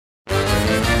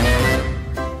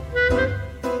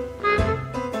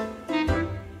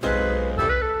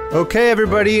Okay,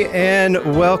 everybody, and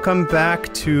welcome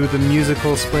back to the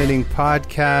Musical Splaining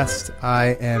Podcast.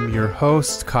 I am your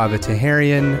host, Kaveh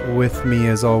Taherian. With me,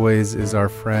 as always, is our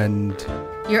friend...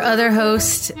 Your other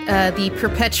host, the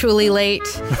perpetually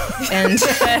late and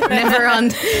never on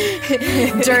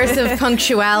dearth of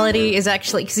punctuality, is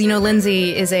actually... Because, you know,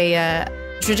 Lindsay is a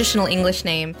traditional English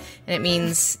name, and it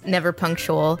means never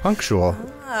punctual. Punctual.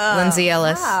 Lindsay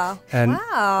Ellis. Wow.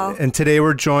 And today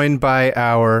we're joined by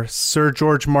our Sir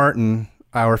George Martin,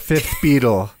 our fifth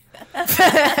Beatle.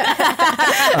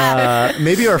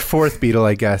 Maybe our fourth Beatle,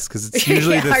 I guess, because it's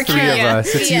usually the three of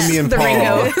us. It's you, me, and Paul.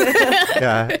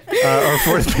 Yeah, our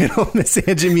fourth Beatle, Miss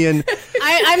Angie and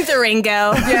I'm the Ringo.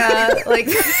 Yeah, like,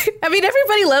 I mean,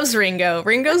 everybody loves Ringo.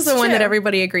 Ringo's the one that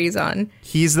everybody agrees on.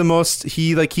 He's the most,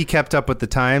 he kept up with the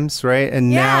times, right? And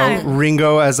now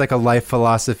Ringo as like a life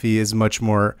philosophy is much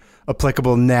more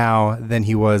applicable now than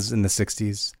he was in the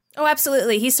 60s. Oh,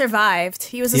 absolutely. He survived.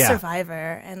 He was a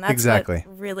survivor. And that's what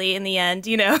really, in the end,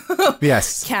 you know,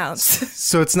 yes, counts.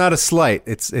 So it's not a slight.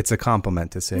 It's a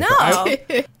compliment to say. No.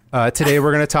 Today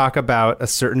we're going to talk about a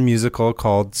certain musical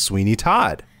called Sweeney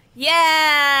Todd.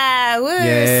 Yeah. Woo.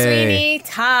 Yay. Sweeney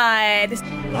Todd.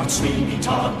 Not Sweeney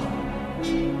Todd,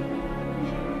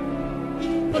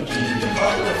 but King of the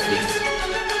Fleet.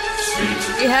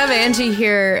 We have Angie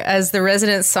here as the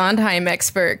resident Sondheim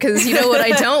expert, because you know what I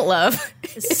don't love?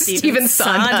 Stephen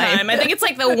Sondheim. I think it's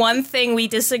like the one thing we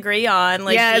disagree on.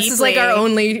 Like, yeah, this is like our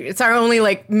only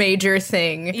like major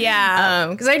thing. Yeah.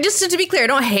 Because I just, to be clear, I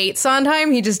don't hate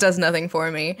Sondheim. He just does nothing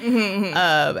for me.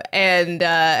 And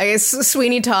I guess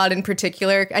Sweeney Todd in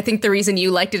particular, I think the reason you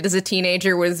liked it as a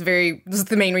teenager was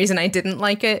the main reason I didn't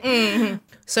like it. Mm-hmm.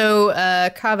 So,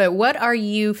 Kaveh, what are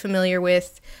you familiar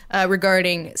with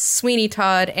regarding Sweeney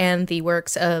Todd and the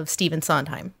works of Stephen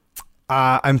Sondheim?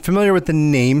 I'm familiar with the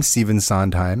name Stephen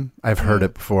Sondheim. I've heard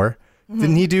it before.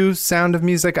 Didn't he do Sound of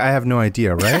Music? I have no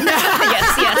idea, right?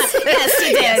 yes,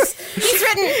 he did. He's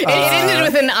written. It ended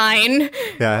with an ein.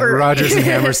 Yeah, Rodgers and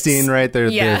Hammerstein, right? They're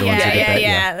the ones who did that.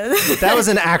 Yeah. That was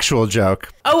an actual joke.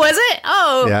 Oh, was it?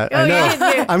 Oh. Yeah, I know.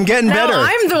 Yeah. I'm getting better.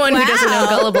 I'm the one who doesn't know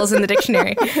gullables in the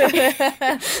dictionary.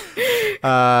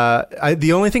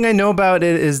 The only thing I know about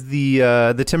it is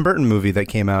the Tim Burton movie that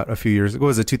came out a few years ago.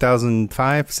 Was it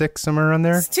 2005, 6, somewhere around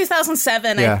there? It's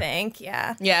 2007, Yeah. I think.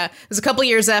 Yeah. Yeah, it was a couple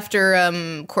years after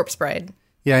Corpse Bride.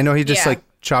 Yeah, I know he just Yeah. like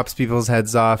chops people's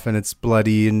heads off and it's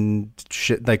bloody and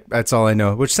shit. Like, that's all I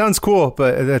know, which sounds cool,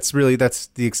 but that's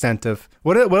the extent of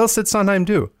what else did Sondheim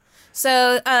do?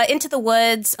 So, Into the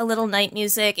Woods, a little night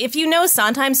music. If you know a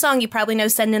Sondheim song, you probably know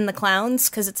Send in the Clowns,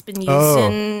 because it's been used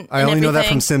in I only know that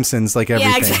everything. from Simpsons, like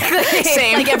everything. Yeah, exactly.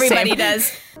 Same, like everybody same.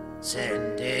 does.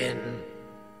 Send in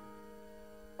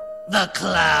the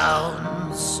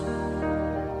clowns.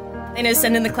 I know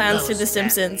Send in the Clowns through The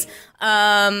Simpsons.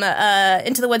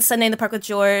 Into the Woods, Sunday in the Park with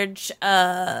George,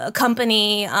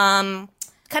 Company, kind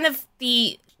of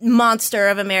the monster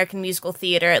of American musical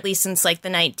theater, at least since like the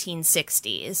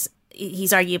 1960s.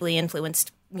 He's arguably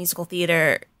influenced musical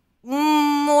theater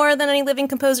more than any living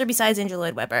composer besides Andrew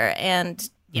Lloyd Webber. And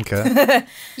yeah. Okay.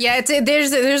 Yeah,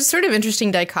 there's a sort of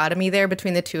interesting dichotomy there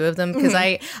between the two of them, because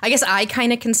I guess I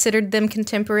kind of considered them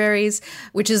contemporaries,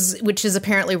 which is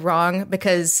apparently wrong,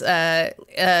 because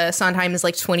Sondheim is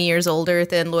like 20 years older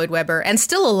than Lloyd Webber and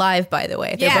still alive, by the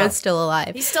way. They're both still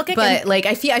alive. He's still kicking. But like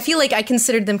I feel like I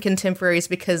considered them contemporaries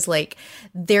because like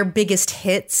their biggest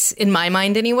hits, in my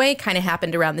mind anyway, kind of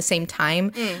happened around the same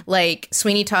time. Like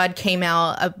Sweeney Todd came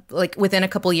out like within a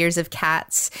couple years of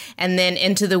Cats, and then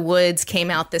Into the Woods came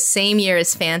out the same year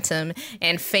as Phantom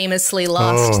and famously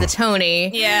lost the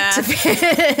Tony. Yeah. To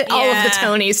all of the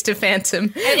Tonys to Phantom.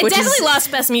 It definitely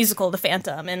lost Best Musical to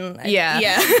Phantom. And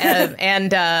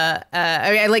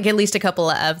I like at least a couple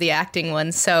of the acting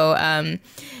ones. So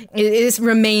it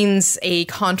remains a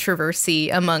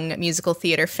controversy among musical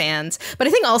theater fans. But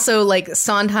I think also like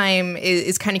Sondheim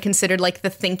is kind of considered like the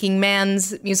thinking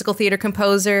man's musical theater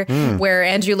composer, where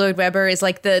Andrew Lloyd Webber is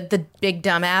like the big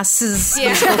dumbasses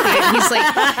musical theater. He's like,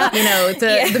 you know,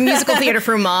 the musical theater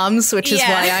for moms, which is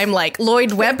why I'm like,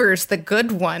 Lloyd Webber's the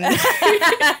good one.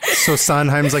 So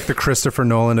Sondheim's like the Christopher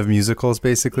Nolan of musicals,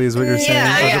 basically, is what you're saying?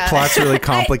 Yeah. The plot's really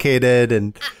complicated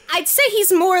and... I'd say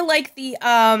he's more like the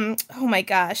oh my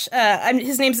gosh,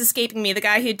 his name's escaping me. The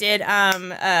guy who did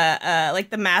like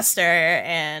The Master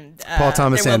and Paul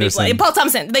Thomas Anderson. Paul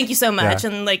Thompson. Thank you so much.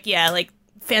 Yeah. And like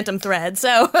Phantom Thread.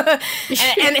 So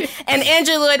and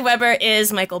Andrew Lloyd Webber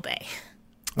is Michael Bay.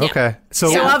 Okay. So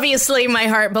So obviously my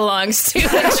heart belongs to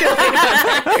Andrew Lloyd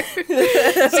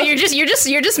Webber. So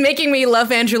you're just making me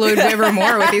love Andrew Lloyd Webber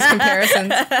more with these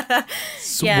comparisons.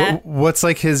 Yeah. what's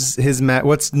like his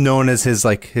what's known as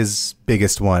his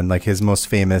biggest one, like his most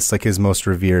famous, like his most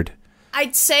revered?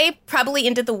 I'd say probably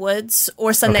Into the Woods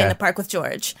or Sunday in Okay. the Park with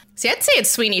George. See, I'd say it's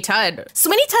Sweeney Todd.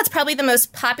 Sweeney Todd's probably the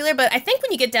most popular, but I think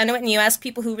when you get down to it and you ask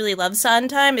people who really love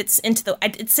Sondheim, it's Into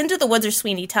the Woods or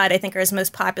Sweeney Todd, I think, are his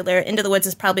most popular. Into the Woods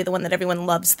is probably the one that everyone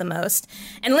loves the most.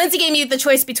 And Lindsay gave me the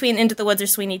choice between Into the Woods or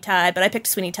Sweeney Todd, but I picked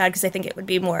Sweeney Todd because I think it would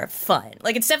be more fun.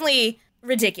 Like, it's definitely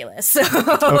ridiculous. So,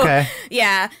 Okay.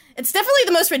 yeah, it's definitely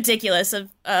the most ridiculous of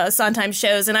Sondheim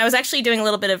shows. And I was actually doing a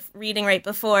little bit of reading right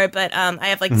before, but I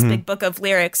have like this big book of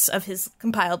lyrics, of his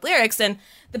compiled lyrics. And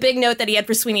the big note that he had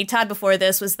for Sweeney Todd before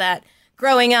this was that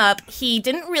growing up, he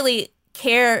didn't really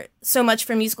care so much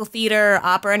for musical theater or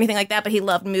opera or anything like that, but he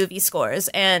loved movie scores,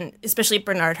 and especially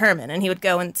Bernard Herrmann. And he would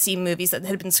go and see movies that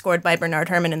had been scored by Bernard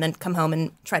Herrmann and then come home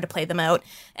and try to play them out.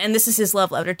 And this is his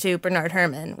love letter to Bernard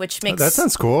Herrmann, which makes That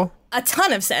sounds cool. a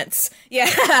ton of sense.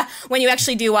 Yeah, when you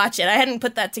actually do watch it. I hadn't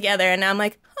put that together, and now I'm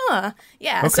like, huh.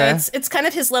 Yeah, Okay. so it's kind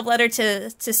of his love letter to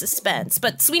suspense.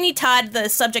 But Sweeney Todd, the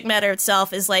subject matter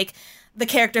itself, is like the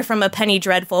character from A Penny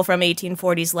Dreadful from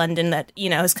 1840s London that, you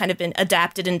know, has kind of been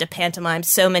adapted into pantomime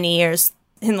so many years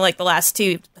in like the last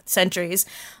 2 centuries.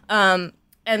 And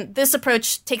this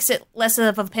approach takes it less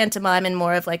of a pantomime and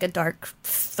more of like a dark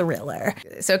thriller.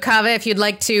 So Kava, if you'd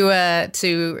like to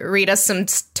read us some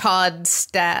Todd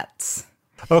stats.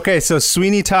 Okay, so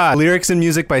Sweeney Todd, lyrics and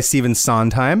music by Stephen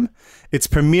Sondheim. Its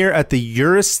premiere at the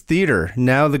Uris Theater,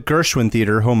 now the Gershwin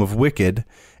Theater, home of Wicked,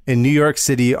 in New York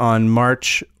City on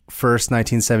March 1st,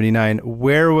 1979.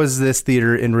 Where was this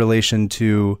theater in relation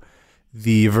to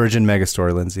the Virgin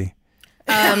Megastore, Lindsay?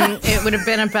 It would have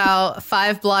been about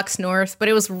 5 blocks north, but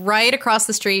it was right across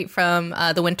the street from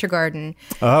the Winter Garden,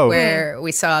 where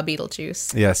we saw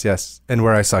Beetlejuice, Yes. And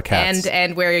where I saw cats.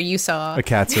 and where you saw A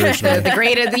Cats originally. the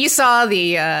greatest. You saw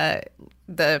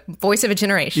the voice of a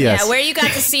generation. Yes. Yeah, where you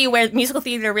got to see where musical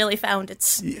theater really found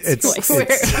its voice.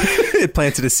 It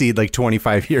planted a seed like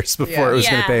 25 years before it was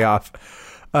going Yeah. to pay off.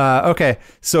 Okay,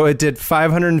 so it did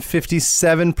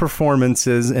 557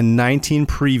 performances and 19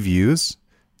 previews.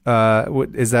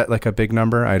 Is that like a big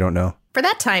number? I don't know. For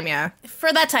that time, yeah.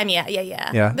 For that time, yeah.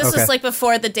 Yeah, This okay. was like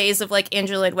before the days of like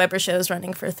Andrew Lloyd Webber shows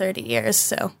running for 30 years,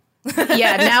 so.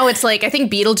 Yeah, now it's like, I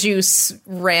think Beetlejuice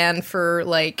ran for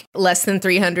like less than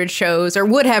 300 shows, or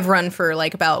would have run for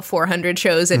like about 400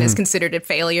 shows, and is considered a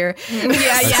failure.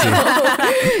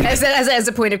 Yeah. As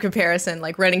a point of comparison,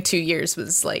 like running 2 years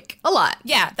was like a lot.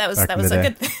 Yeah, that was Back in a the day.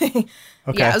 good thing.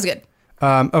 Okay. Yeah, it was good.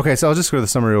 Okay, so I'll just go to the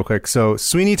summary real quick. So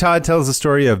Sweeney Todd tells the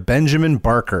story of Benjamin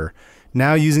Barker,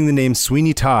 now using the name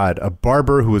Sweeney Todd, a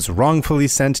barber who was wrongfully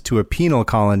sent to a penal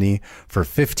colony for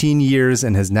 15 years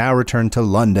and has now returned to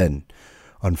London.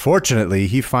 Unfortunately,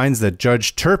 he finds that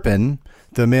Judge Turpin,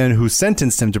 the man who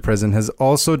sentenced him to prison, has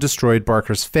also destroyed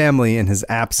Barker's family in his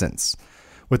absence.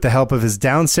 With the help of his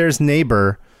downstairs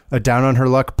neighbor, a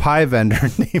down-on-her-luck pie vendor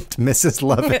named Mrs.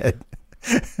 Lovett.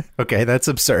 Okay, that's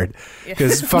absurd.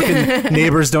 Because fucking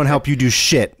neighbors don't help you do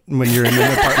shit when you're in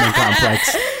an apartment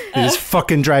complex. They just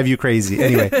fucking drive you crazy.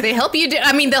 Anyway, They help you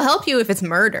they'll help you if it's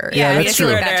murder. Yeah, that's it's true.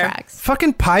 murder. That tracks.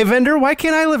 fucking pie vendor? Why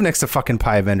can't I live next to fucking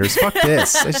pie vendors? Fuck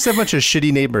this. I just have a bunch of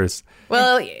shitty neighbors.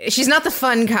 Well, she's not the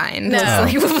fun kind. No.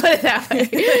 We'll put it that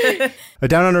way. A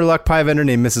down-on-her-luck pie vendor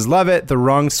named Mrs. Lovett, the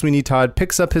wronged Sweeney Todd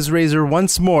picks up his razor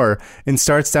once more and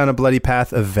starts down a bloody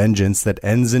path of vengeance that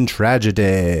ends in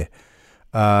tragedy.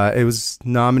 It was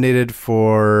nominated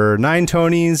for 9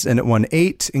 Tonys, and it won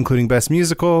 8, including Best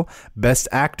Musical, Best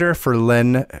Actor for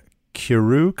Len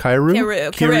Carew.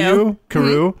 Carew.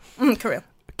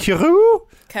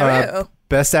 Carew.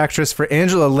 Best Actress for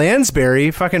Angela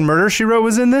Lansbury. Fucking Murder, She Wrote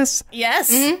was in this. Yes.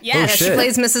 Oh, Yes. shit. She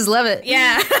plays Mrs. Lovett.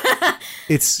 Yeah.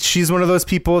 She's one of those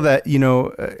people that, you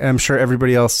know, I'm sure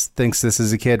everybody else thinks this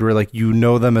as a kid, where like you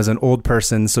know them as an old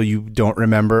person, so you don't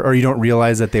remember or you don't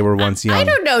realize that they were once young. I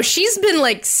don't know. She's been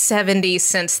like 70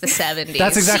 since the 70s.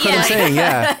 That's exactly what I'm saying.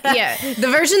 Yeah. Yeah. The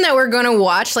version that we're going to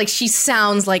watch, like, she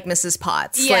sounds like Mrs.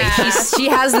 Potts. Yeah. Like, she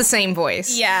has the same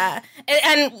voice. Yeah.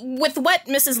 And with what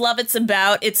Mrs. Lovett's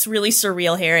about, it's really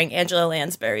surreal hearing Angela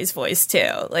Lansbury's voice, too.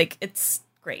 Like, it's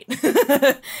great.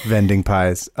 Vending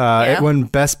pies. It won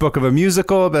Best Book of a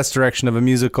Musical, Best Direction of a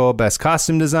Musical, Best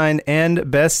Costume Design, and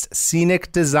Best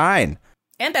Scenic Design.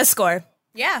 And best score.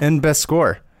 Yeah. And Best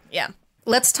Score. Yeah.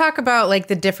 Let's talk about like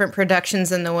the different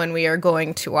productions and the one we are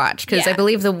going to watch, because I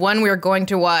believe the one we're going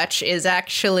to watch is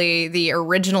actually the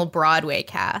original Broadway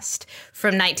cast from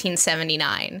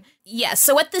 1979. Yeah,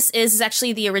 so what this is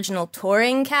actually the original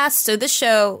touring cast. So this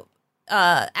show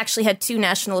actually had 2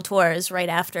 national tours right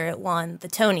after it won the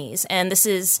Tonys, and this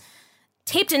is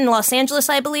taped in Los Angeles,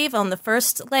 I believe, on the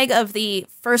first leg of the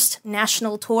first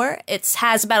national tour. It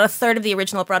has about a third of the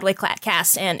original Broadway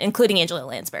cast, and including Angela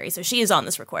Lansbury, so she is on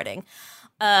this recording.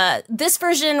 This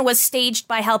version was staged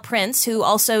by Hal Prince, who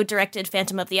also directed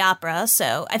Phantom of the Opera,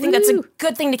 so I think that's a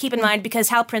good thing to keep in mind, because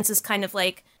Hal Prince is kind of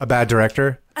like... A bad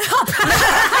director?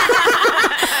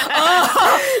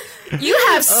 You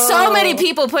have so many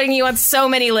people putting you on so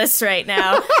many lists right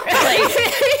now.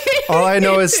 All I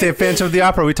know is Phantom of the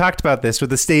Opera. We talked about this, where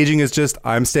the staging is just,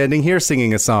 I'm standing here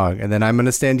singing a song, and then I'm going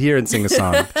to stand here and sing a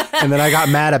song. And then I got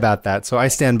mad about that, so I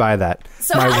stand by that.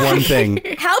 So my one thing.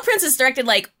 Hal Prince has directed,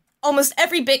 like, almost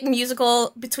every big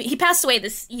musical between... He passed away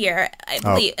this year, I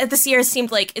believe. This year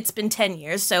seemed like it's been 10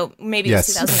 years, so maybe it's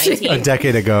 2019. A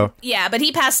decade ago. Yeah, but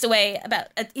he passed away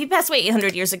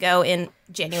 800 years ago in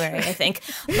January, I think.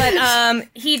 But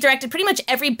he directed pretty much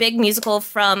every big musical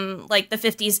from like the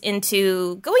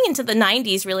 50s going into the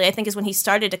 90s, really, I think is when he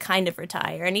started to kind of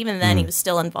retire. And even then he was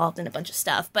still involved in a bunch of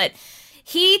stuff. But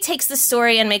he takes the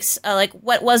story and makes like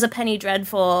what was a Penny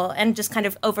Dreadful and just kind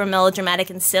of over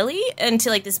melodramatic and silly into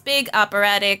like this big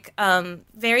operatic,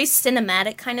 very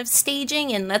cinematic kind of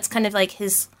staging. And that's kind of like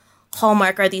his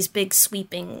hallmark, are these big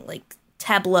sweeping like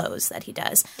tableaus that he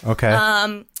does. Okay.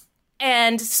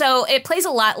 And so it plays a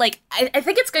lot. Like, I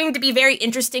think it's going to be very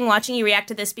interesting watching you react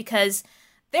to this, because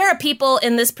there are people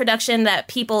in this production that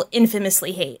people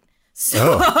infamously hate.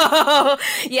 So,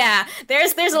 yeah,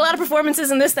 there's a lot of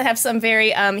performances in this that have some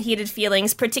very heated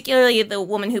feelings, particularly the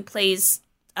woman who plays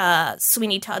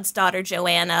Sweeney Todd's daughter,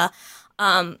 Joanna.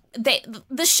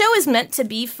 The show is meant to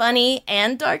be funny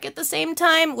and dark at the same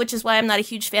time, which is why I'm not a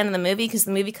huge fan of the movie, because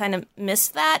the movie kind of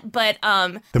missed that. But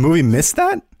the movie missed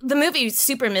that? The movie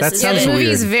super misses sounds it. The movie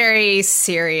weird. is very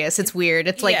serious. It's weird.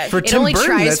 It's like For it Tim only Burton,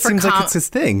 tries that for seems like it's his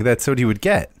thing. That's what he would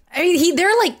get. I mean, there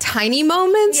are like tiny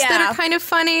moments that Yeah. are kind of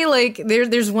funny. Like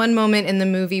there's one moment in the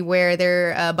movie where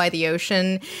they're by the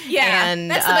ocean. Yeah,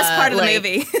 and, that's the best part of the like,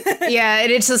 movie. yeah,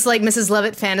 and it's just like Mrs.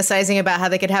 Lovett fantasizing about how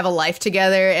they could have a life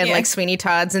together, and Yeah. like Sweeney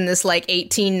Todd's in this like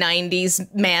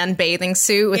 1890s man bathing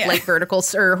suit with Yeah. like vertical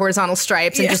or horizontal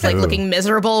stripes, and just like looking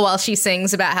miserable while she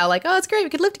sings about how like, oh, it's great, we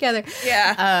could live together.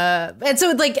 Yeah. And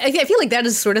so like I feel like that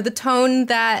is sort of the tone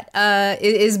that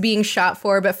is being shot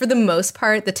for, but for the most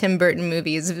part, the Tim Burton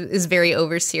movie is very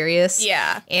over serious.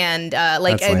 Yeah. And That's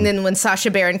lame. and then when Sacha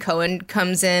Baron Cohen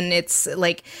comes in, it's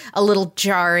like a little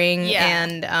jarring. Yeah.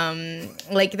 And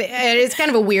it's kind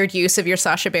of a weird use of your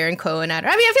Sacha Baron Cohen. I mean,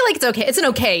 I feel like it's okay. It's an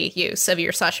okay use of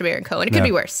your Sacha Baron Cohen. It could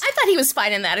be worse. I thought he was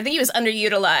fine in that. I think he was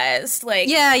underutilized. Like,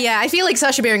 Yeah. I feel like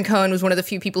Sacha Baron Cohen was one of the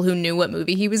few people who knew what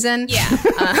movie he was in. Yeah.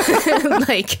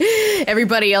 Like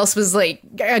everybody else was like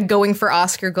going for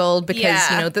Oscar gold because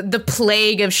Yeah. you know the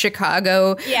plague of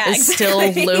Chicago Yeah, is still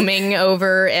exactly. looming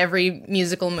over every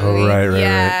musical movie. Oh, right.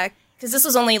 yeah. Because this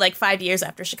was only like 5 years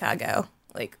after Chicago,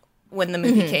 like when the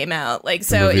movie came out. Like,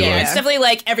 so movie yeah, was. it's definitely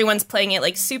like everyone's playing it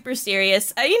like super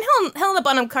serious. I mean, Helena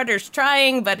Bonham Carter's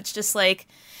trying, but it's just like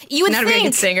you would Not a very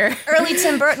think good singer. early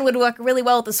Tim Burton would work really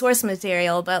well with the source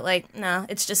material, but like no,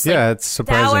 it's just like, Yeah, it's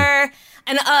surprising. dour.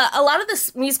 And a lot of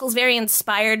this musical is very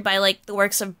inspired by like the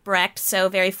works of Brecht, so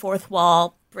very fourth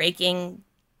wall breaking,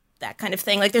 that kind of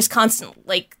thing. Like there's constant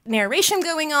like narration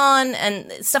going on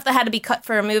and stuff that had to be cut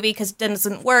for a movie because it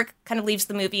doesn't work, kind of leaves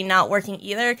the movie not working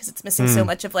either because it's missing so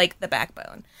much of like the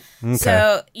backbone.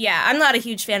 So yeah, I'm not a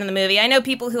huge fan of the movie. I know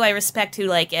people who I respect who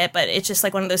like it, but it's just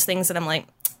like one of those things that I'm like,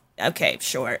 okay,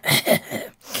 sure.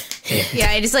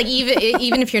 Yeah, it's like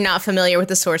even if you're not familiar with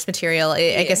the source material,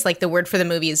 I guess like the word for the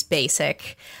movie is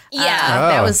basic. Yeah.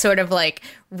 That Oh. was sort of like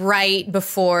right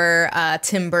before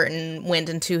Tim Burton went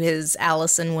into his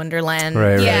Alice in Wonderland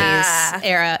Right, right. Yeah.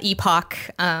 era epoch.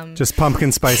 Just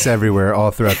pumpkin spice everywhere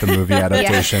all throughout the movie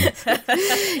adaptation.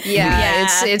 Yeah,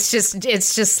 it's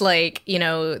just like, you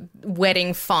know,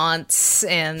 wedding fonts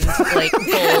and like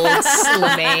gold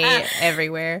lame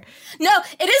everywhere. No,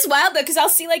 it is wild though, because I'll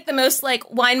see like the most like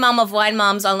wine mom of wine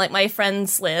moms on like my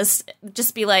friends list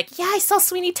just be like, yeah, I saw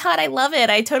Sweeney Todd, I love it,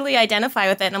 I totally identify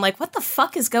with it, and I'm like, what the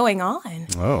fuck is going on?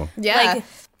 Oh. Yeah. Like,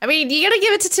 I mean, you gotta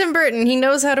give it to Tim Burton. He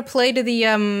knows how to play to the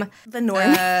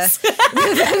normies.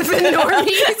 the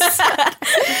normies.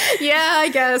 Yeah, I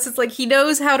guess it's like he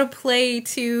knows how to play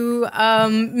to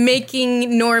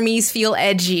making normies feel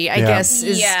edgy. I guess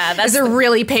is a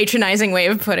really patronizing way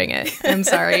of putting it. I'm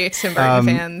sorry, Tim Burton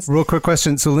fans. Real quick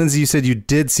question. So, Lindsay, you said you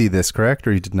did see this, correct,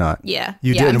 or you did not? Yeah,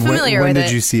 you yeah, did. I'm familiar when with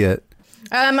did it. you see it?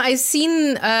 I've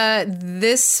seen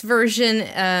this version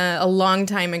a long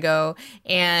time ago,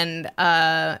 and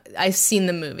I've seen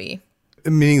the movie.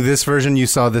 Meaning this version, you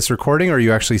saw this recording, or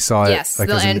you actually saw it? Yes,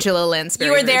 the Angela Lansbury.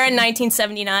 You were there version. in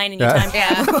 1979 and you time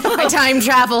traveled. I time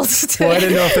traveled. Well, I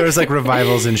didn't know if there was like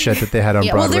revivals and shit that they had on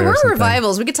Yeah, Broadway. well, there or were something.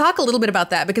 revivals. We could talk a little bit about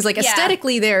that because, like,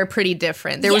 aesthetically, they're pretty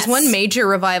different. There was one major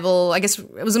revival. I guess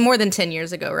it was more than 10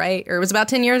 years ago, right? Or it was about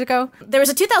 10 years ago. There was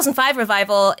a 2005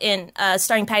 revival in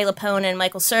starring Patti LuPone and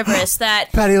Michael Cerveris.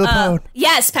 That Patti LuPone.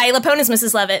 Yes, Patti LuPone is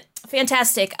Mrs. Lovett.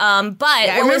 Fantastic. But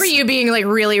I remember you being like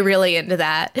really, really into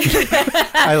that.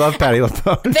 I love Patti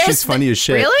LuPone. She's funny as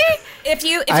shit. Really?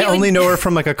 I only know her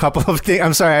from like a couple of things.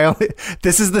 I'm sorry.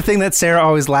 This is the thing that Sarah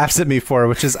always laughs at me for,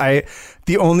 which is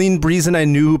the only reason I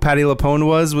knew who Patti LuPone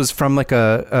was from like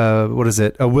a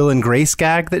Will and Grace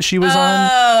gag that she was on.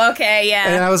 Oh, okay, yeah.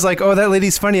 And I was like, oh, that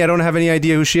lady's funny. I don't have any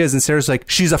idea who she is. And Sarah's like,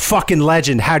 she's a fucking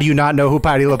legend. How do you not know who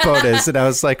Patti LuPone is? And I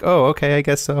was like, oh, okay, I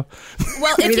guess so.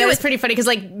 Well, I mean, that was pretty funny because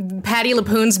like Patti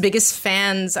LuPone's biggest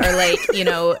fans are like,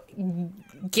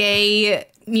 gay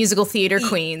musical theater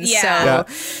queens. Yeah.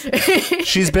 So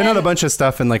She's been on a bunch of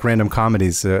stuff in like random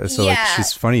comedies. So like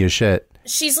she's funny as shit.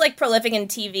 She's like prolific in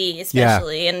TV,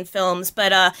 especially in films.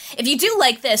 But if you do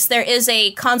like this, there is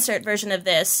a concert version of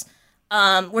this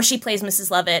where she plays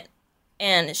Mrs. Lovett,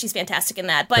 and she's fantastic in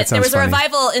that. But there was a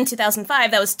revival in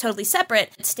 2005 that was totally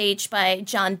separate, staged by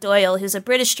John Doyle, who's a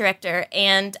British director.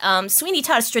 And Sweeney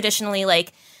Todd is traditionally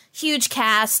like huge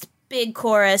cast, big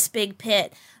chorus, big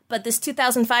pit. But this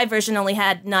 2005 version only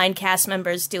had 9 cast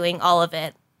members doing all of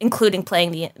it, including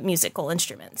playing the musical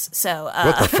instruments. So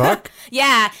what the fuck?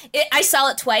 Yeah, I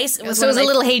saw it twice. It was it was a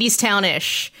little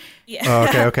Hadestown-ish. Yeah.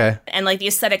 Oh, okay. And like the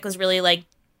aesthetic was really like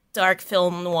dark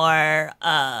film noir,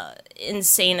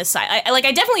 insane aside. I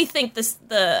definitely think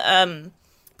the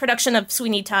production of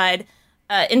Sweeney Todd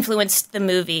influenced the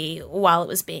movie while it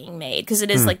was being made, because it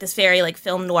is like this very like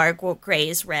film noir,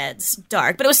 grays, reds,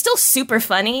 dark, but it was still super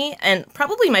funny and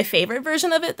probably my favorite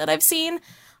version of it that I've seen.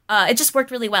 It just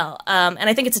worked really well, and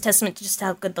I think it's a testament to just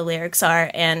how good the lyrics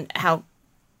are and how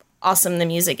awesome the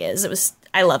music is.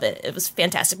 I love it. It was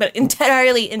fantastic, but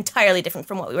entirely different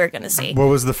from what we were going to see. What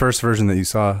was the first version that you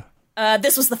saw?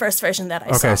 This was the first version that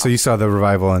I saw. Okay, so you saw the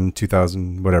revival in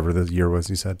 2000, whatever the year was,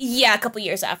 you said? Yeah, a couple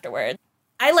years afterward.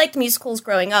 I liked musicals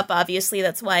growing up, obviously.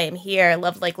 That's why I'm here. I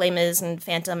loved like Les Mis and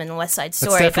Phantom and West Side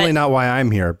Story. That's definitely not why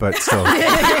I'm here, but still.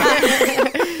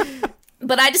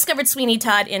 But I discovered Sweeney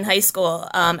Todd in high school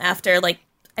after like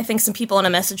I think some people on a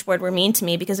message board were mean to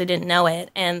me because I didn't know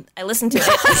it, and I listened to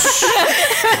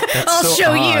it. I'll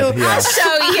show you. Yeah. I'll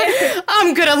show you.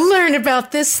 I'm gonna learn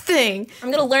about this thing. I'm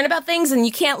gonna learn about things, and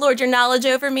you can't lord your knowledge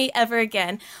over me ever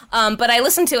again. But I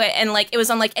listened to it, and like it was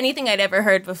unlike anything I'd ever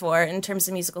heard before in terms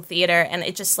of musical theater, and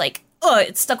it just like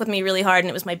it stuck with me really hard. And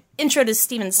it was my intro to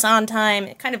Stephen Sondheim.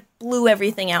 It kind of blew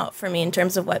everything out for me in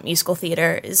terms of what musical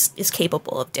theater is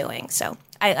capable of doing. So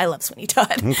I love Sweeney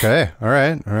Todd. Okay, all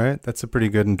right. That's a pretty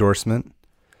good endorsement.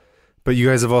 But you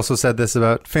guys have also said this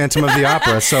about Phantom of the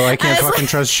Opera, so I can't fucking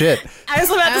trust shit. I was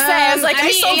about to say, I was like,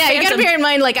 I sold you gotta Phantom. bear in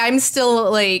mind, like, I'm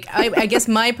still, like, I guess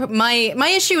my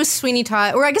issue with Sweeney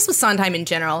Todd, or I guess with Sondheim in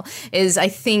general, is I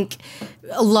think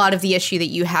a lot of the issue that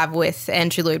you have with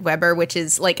Andrew Lloyd Webber, which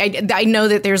is, like, I know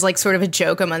that there's, like, sort of a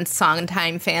joke among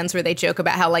Sondheim fans where they joke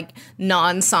about how, like,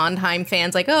 non-Sondheim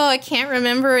fans, like, oh, I can't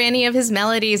remember any of his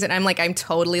melodies, and I'm like, I'm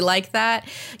totally like that.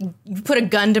 You put a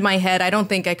gun to my head, I don't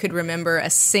think I could remember a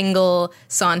single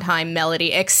Sondheim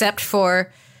melody, except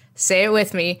for, say it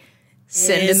with me,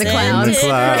 Send in the Clowns.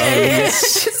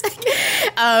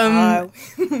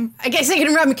 I guess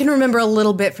I can remember a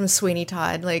little bit from Sweeney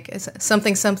Todd, like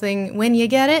something when you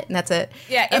get it, and that's it.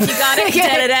 Yeah, if you got it,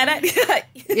 da-da-da-da.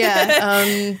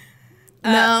 Yeah.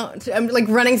 No, I'm like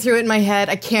running through it in my head.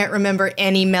 I can't remember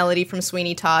any melody from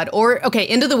Sweeney Todd. Or, okay,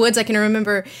 Into the Woods, I can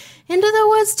remember Into the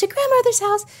Woods to Grandmother's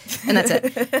house. And that's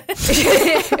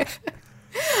it.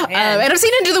 And I've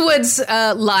seen Into the Woods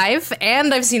live,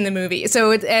 and I've seen the movie.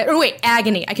 So,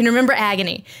 Agony. I can remember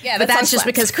Agony. Yeah, but that that's song just slaps.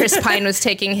 because Chris Pine was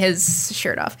taking his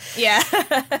shirt off. Yeah.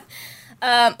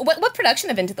 What production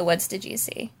of Into the Woods did you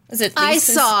see? Was it? I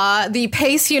saw the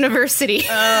Pace University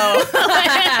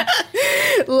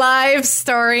live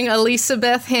starring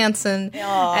Elizabeth Hansen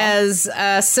as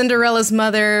Cinderella's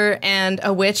mother and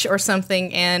a witch or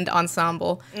something and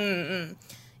ensemble.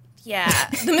 Yeah,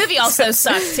 the movie also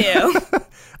sucked too.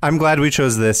 I'm glad we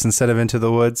chose this instead of Into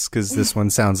the Woods because this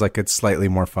one sounds like it's slightly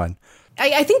more fun.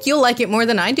 I think you'll like it more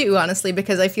than I do, honestly,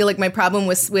 because I feel like my problem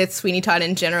with Sweeney Todd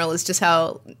in general is just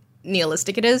how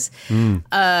nihilistic it is.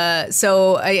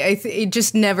 So it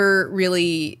just never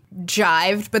really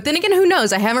jived. But then again, who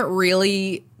knows? I haven't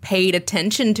really paid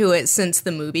attention to it since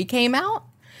the movie came out.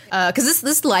 Because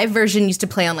this live version used to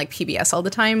play on like PBS all the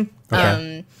time.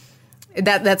 Okay.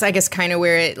 That's I guess kind of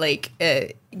where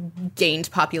it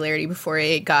gained popularity before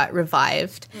it got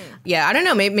revived. Yeah, I don't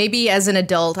know. Maybe as an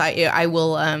adult, I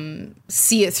will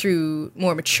see it through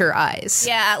more mature eyes.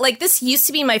 Yeah, like this used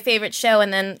to be my favorite show,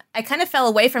 and then I kind of fell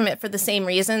away from it for the same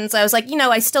reasons. I was like,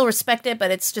 I still respect it,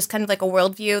 but it's just kind of like a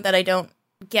worldview that I don't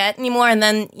get anymore. And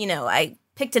then, I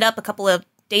picked it up a couple of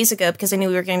days ago because I knew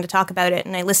we were going to talk about it,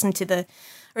 and I listened to the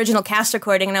original cast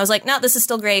recording, and I was like, no, this is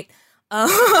still great.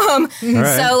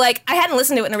 So like I hadn't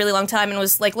listened to it in a really long time and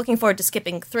was like looking forward to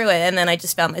skipping through it, and then I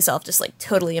just found myself just like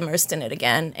totally immersed in it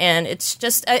again, and it's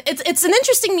just it's an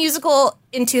interesting musical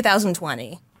in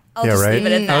 2020. I'll just leave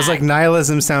it at that. I was like,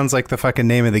 nihilism sounds like the fucking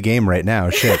name of the game right now.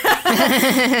 Shit. Boy,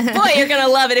 you're gonna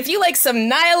love it if you like some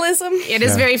nihilism. It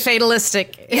is very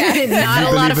fatalistic. Not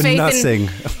a lot of faith in.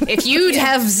 If you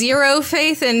have zero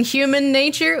faith in human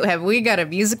nature, have we got a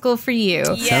musical for you?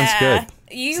 Yeah. Sounds good.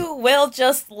 You will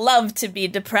just love to be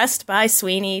depressed by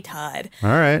Sweeney Todd. All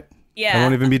right. Yeah. I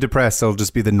won't even be depressed. It'll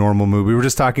just be the normal mood. We were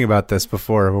just talking about this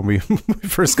before when we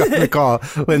first got the call.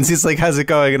 Lindsay's like, how's it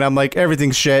going? And I'm like,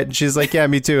 everything's shit. And she's like, yeah,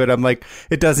 me too. And I'm like,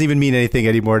 it doesn't even mean anything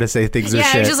anymore to say things are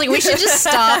shit. Yeah, just like, we should just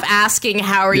stop asking,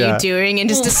 how are you doing? And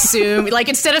just assume, like,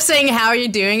 instead of saying, how are you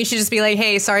doing? You should just be like,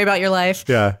 hey, sorry about your life.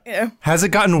 Yeah. Has it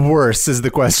gotten worse is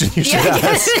the question you should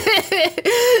ask.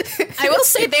 I will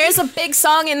say there's a big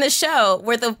song in the show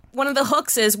where one of the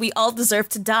hooks is "We all deserve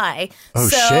to die." Oh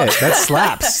shit, that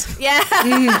slaps.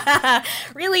 Yeah,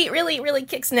 really, really, really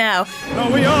kicks now.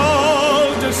 No, we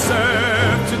all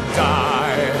deserve to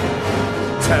die.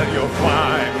 Tell you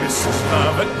why, Mrs.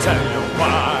 Lover, tell you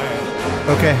why.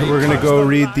 Okay, we're gonna go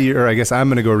read I guess I'm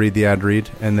gonna go read the ad read,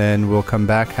 and then we'll come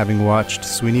back having watched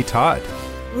Sweeney Todd.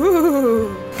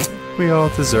 Ooh. We all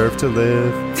deserve to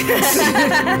live.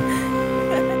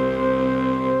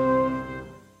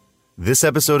 This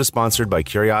episode is sponsored by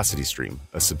CuriosityStream,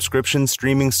 a subscription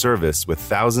streaming service with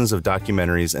thousands of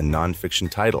documentaries and nonfiction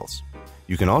titles.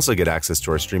 You can also get access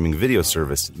to our streaming video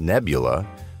service, Nebula,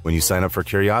 when you sign up for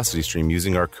CuriosityStream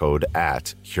using our code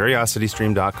at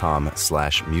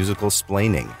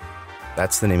curiositystream.com/musicalsplaining.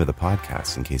 That's the name of the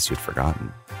podcast, in case you'd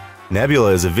forgotten.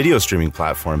 Nebula is a video streaming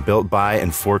platform built by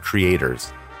and for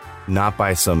creators, not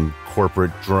by some corporate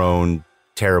drone,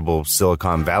 terrible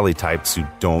Silicon Valley types who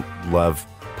don't love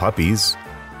puppies.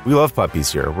 We love puppies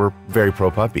here. We're very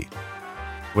pro-puppy.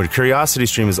 When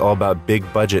CuriosityStream is all about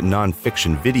big-budget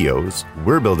nonfiction videos,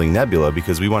 we're building Nebula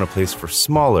because we want a place for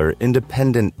smaller,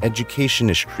 independent,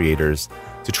 education-ish creators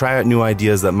to try out new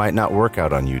ideas that might not work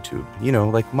out on YouTube.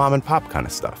 Like mom-and-pop kind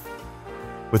of stuff.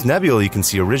 With Nebula, you can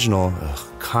see original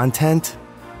content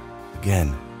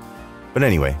again. But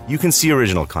anyway, you can see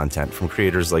original content from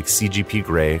creators like CGP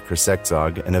Grey, Chris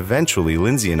Exog, and eventually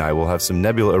Lindsay and I will have some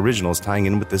Nebula originals tying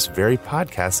in with this very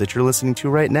podcast that you're listening to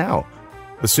right now.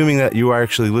 Assuming that you are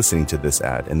actually listening to this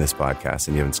ad in this podcast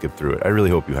and you haven't skipped through it. I really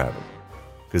hope you haven't,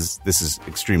 because this is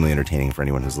extremely entertaining for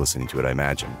anyone who's listening to it, I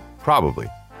imagine. Probably.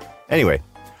 Anyway,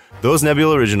 those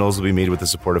Nebula originals will be made with the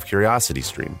support of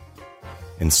CuriosityStream.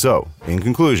 And so, in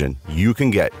conclusion, you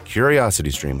can get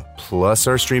CuriosityStream plus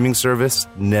our streaming service,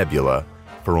 Nebula,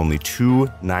 for only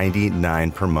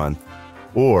 $2.99 per month,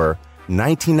 or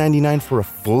 $19.99 for a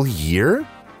full year?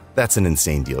 That's an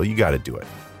insane deal. You got to do it.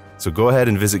 So go ahead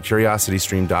and visit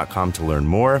curiositystream.com to learn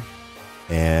more.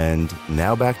 And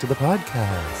now back to the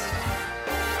podcast.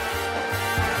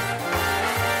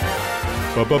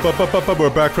 We're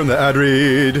back from the ad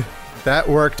read. That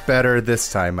worked better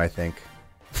this time, I think.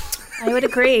 I would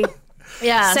agree.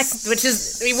 Yeah. Which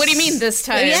is, what do you mean this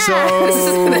time? Yeah.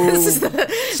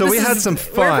 So we had some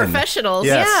fun. We're professionals.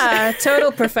 Yes. Yeah,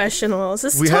 total professionals.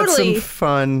 We had some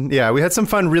fun. Yeah, we had some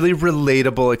fun, really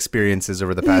relatable experiences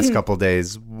over the past couple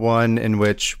days. One in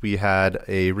which we had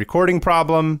a recording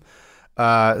problem.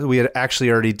 We had actually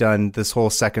already done this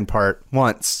whole second part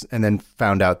once and then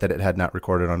found out that it had not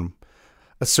recorded on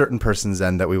a certain person's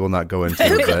end that we will not go into.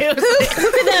 Who could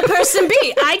that person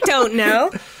be? I don't know.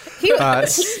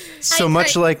 So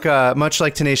much like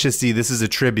Tenacious D, this is a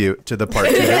tribute to the part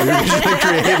 2 that we originally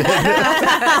created.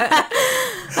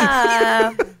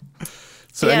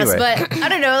 So Yes, anyway, but I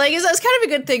don't know. Like, it was kind of a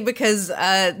good thing because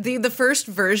the first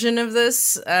version of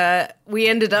this, we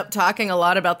ended up talking a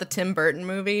lot about the Tim Burton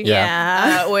movie,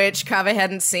 which Kaveh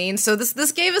hadn't seen. So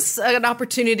this gave us an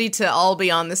opportunity to all be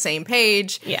on the same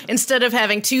page, instead of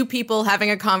having two people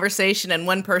having a conversation and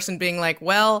one person being like,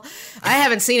 "Well, I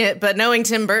haven't seen it, but knowing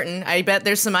Tim Burton, I bet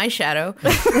there's some eyeshadow."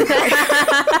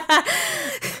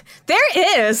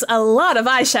 There is a lot of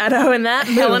eyeshadow in that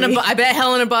movie. I bet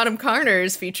Helena Bonham Carter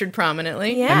is featured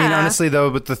prominently. Yeah. I mean, honestly, though,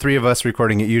 with the three of us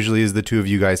recording, it usually is the two of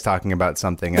you guys talking about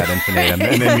something ad infinitum,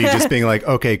 and then me just being like,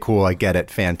 "Okay, cool, I get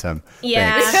it, Phantom."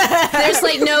 Yeah. Thanks. There's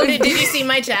like no. Did you see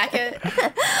my jacket?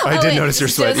 I did notice your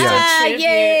sweat. Yeah.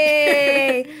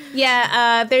 Yay!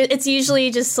 Yeah. It's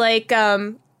usually just like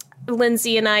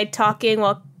Lindsay and I talking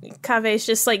while Kaveh's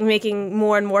just like making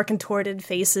more and more contorted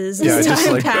faces as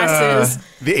time passes.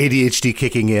 The ADHD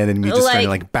kicking in and me just starting to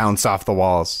like bounce off the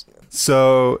walls.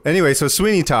 So anyway,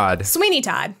 Sweeney Todd. Sweeney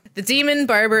Todd. The Demon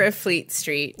Barber of Fleet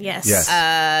Street. Yes.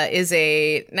 Is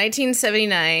a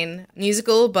 1979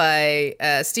 musical by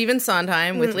Stephen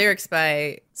Sondheim with lyrics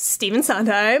by Stephen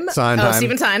Sondheim.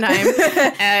 Stephen Sondheim.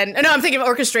 And no, I'm thinking of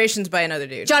orchestrations by another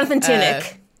dude. Jonathan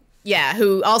Tunick. Yeah,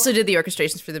 who also did the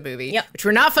orchestrations for the movie, which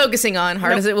we're not focusing on,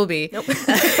 hard as it will be. Nope.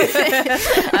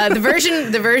 The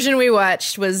version we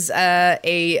watched was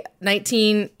a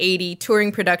 1980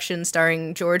 touring production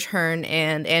starring George Hearn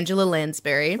and Angela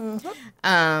Lansbury.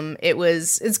 Mm-hmm.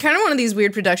 It's kind of one of these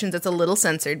weird productions that's a little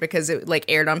censored because it like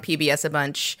aired on PBS a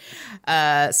bunch.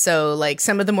 So like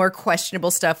some of the more questionable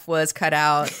stuff was cut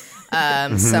out.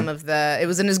 Some of it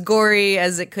wasn't as gory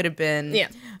as it could have been. Yeah.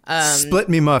 Split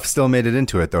Me Muff still made it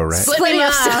into it, though, right? Split Me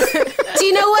Muff. Do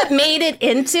you know what made it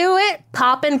into it?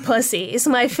 Poppin' Pussies,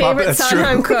 my favorite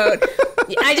Sondheim quote.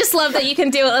 I just love that you can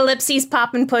do ellipses,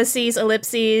 poppin' pussies,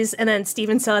 ellipses, and then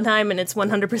Stephen Sondheim, and it's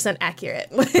 100% accurate.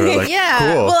 Like,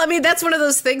 yeah. cool. Well, I mean, that's one of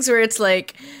those things where it's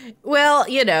like, well,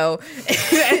 you know,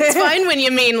 it's fine when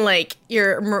you mean like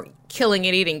you're killing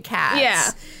and eating cats.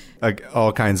 Yeah. Like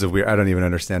all kinds of weird. I don't even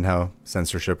understand how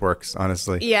censorship works,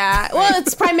 honestly. Yeah. Well,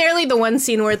 it's primarily the one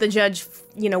scene where the judge,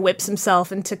 whips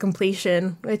himself into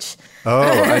completion, which. Oh,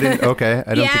 I didn't. Okay,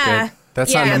 I don't think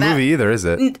that's not in the movie either, is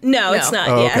it? No, it's not.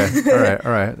 Oh, yeah. Okay.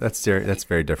 All right. That's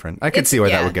very different. I could see why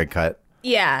that would get cut.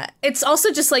 Yeah. It's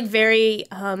also just like very.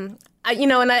 And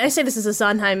I say this as a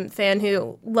Sondheim fan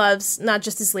who loves not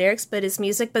just his lyrics but his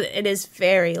music, but it is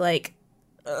very like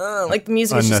the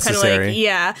music is just kind of like,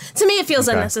 to me it feels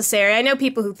unnecessary. I know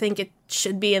people who think it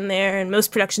should be in there, and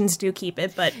most productions do keep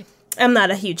it, but I'm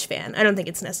not a huge fan. I don't think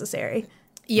it's necessary.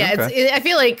 Yeah, I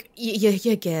feel like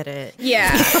you get it.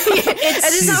 Yeah,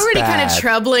 it's already kind of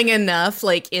troubling enough.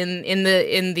 Like in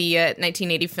the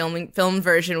 1980 film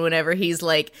version, whenever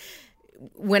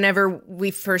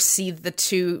we first see the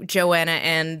two, Joanna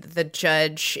and the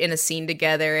judge, in a scene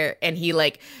together, and he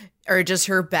like urges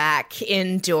her back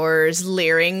indoors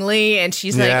leeringly, and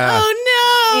she's like, "Oh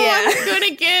no, I'm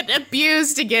gonna get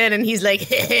abused again," and he's like, "We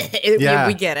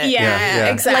get it,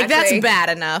 exactly." Like that's bad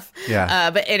enough."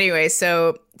 Yeah. But anyway,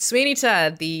 so Sweeney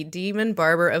Todd, the Demon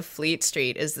Barber of Fleet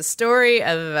Street, is the story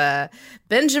of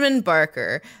Benjamin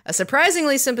Barker, a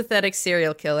surprisingly sympathetic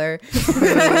serial killer who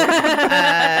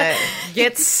has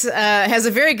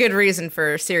a very good reason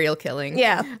for serial killing.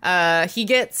 Yeah.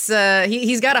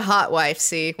 He's got a hot wife,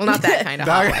 see? Well, not that kind of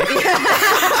hot wife.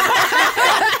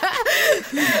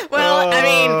 Well, I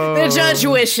mean, the judge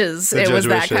wishes it was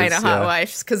that kind of hot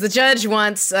wife, because the judge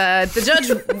wants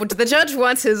the judge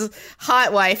wants his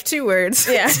hot wife, two words,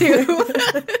 to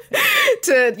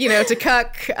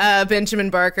cuck Benjamin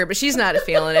Barker, but she's not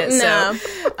feeling it. No.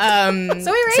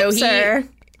 So he rapes her.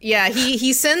 Yeah,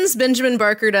 he sends Benjamin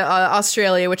Barker to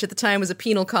Australia, which at the time was a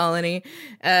penal colony,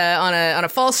 on a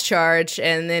false charge,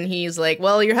 and then he's like,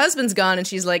 "Well, your husband's gone," and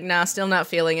she's like, "Nah, still not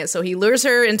feeling it." So he lures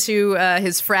her into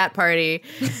his frat party,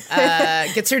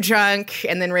 gets her drunk,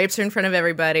 and then rapes her in front of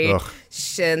everybody. Ugh.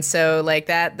 And so like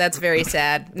that's very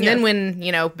sad. And then when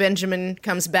Benjamin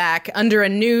comes back under a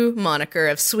new moniker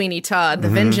of Sweeney Todd, the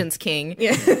Vengeance King,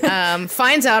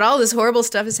 finds out all this horrible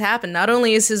stuff has happened. Not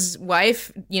only is his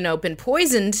wife been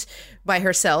poisoned by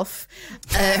herself,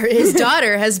 his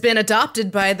daughter has been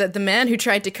adopted by the man who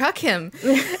tried to cuck him.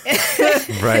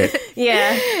 Right.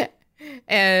 Yeah.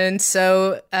 And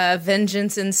so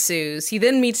vengeance ensues. He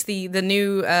then meets the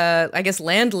new,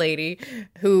 landlady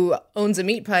who owns a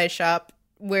meat pie shop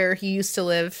where he used to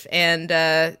live. And,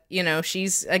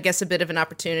 she's, I guess, a bit of an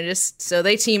opportunist. So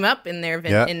they team up in their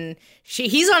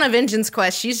he's on a vengeance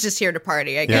quest. She's just here to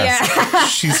party, I guess. Yeah.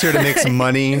 She's here to make some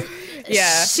money.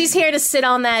 Yeah. She's here to sit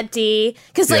on that D.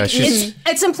 Because, Yeah, like, she's-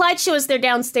 it's implied she was their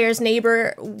downstairs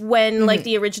neighbor when, like,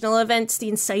 the original events, the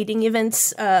inciting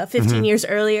events 15 years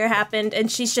earlier happened.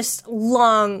 And she's just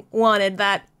long wanted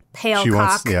that pale She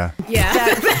cock. wants, yeah. Yeah.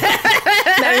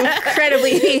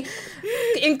 That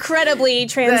incredibly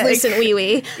translucent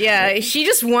wee-wee. Yeah, she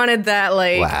just wanted that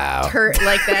like Wow.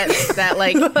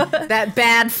 that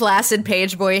bad flaccid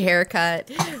page boy haircut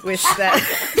with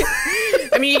that.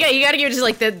 I mean, you got to give it just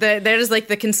like there's like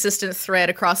the consistent thread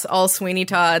across all Sweeney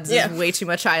Todd's is Yeah. way too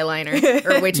much eyeliner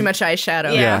or way too much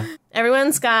eyeshadow. Yeah. Yeah.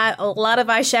 Everyone's got a lot of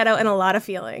eyeshadow and a lot of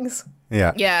feelings.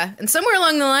 Yeah. Yeah, and somewhere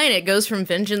along the line, it goes from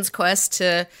vengeance quest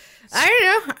to, I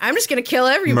don't know, I'm just gonna kill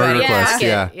everybody. Murder quest, Fuck it.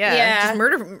 yeah. Yeah. just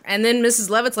murder. And then Mrs.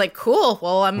 Levitt's like, cool.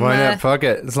 Well, I'm. Why not? Fuck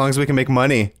it. As long as we can make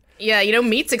money. Yeah,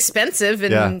 meat's expensive,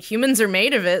 and Yeah. humans are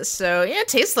made of it. So yeah, it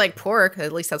tastes like pork.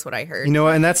 At least that's what I heard. You know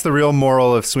what? And that's the real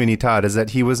moral of Sweeney Todd is that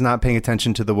he was not paying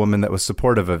attention to the woman that was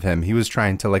supportive of him. He was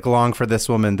trying to like long for this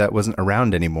woman that wasn't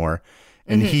around anymore.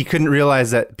 And he couldn't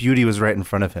realize that beauty was right in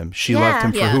front of him. She loved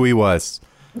him for Yeah. who he was.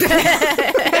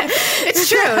 It's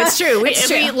true. It's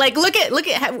true. We like look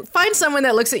at find someone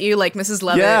that looks at you like Mrs.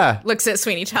 Lovett Yeah. looks at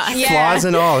Sweeney Todd. Flaws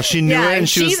and all. She knew it and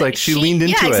she was she's- like, she leaned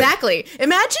into yeah, it. exactly.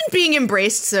 Imagine being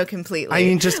embraced so completely. I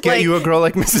mean, just get Like, you a girl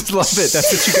like Mrs. Lovett.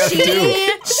 That's what you got to do.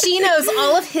 She knows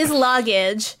all of his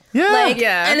luggage. Yeah. Like,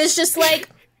 Yeah. and it's just like,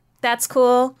 that's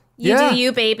cool. You Yeah. do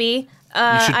you, baby. should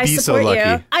I be so support you.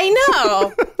 lucky. I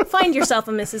know. Find yourself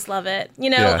a Mrs. Lovett. You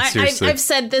know, Yeah, seriously. I've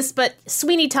said this, but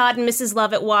Sweeney Todd and Mrs.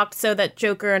 Lovett walked so that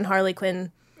Joker and Harley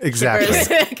Quinn Exactly.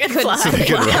 Good fly.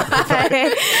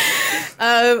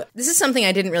 This is something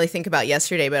I didn't really think about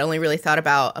yesterday, but only really thought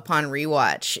about upon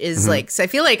rewatch. Is like, so I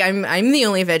feel like I'm the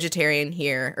only vegetarian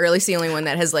here, or at least the only one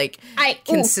that has like I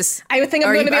think I'm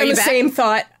Are going to you- be are on you the back? same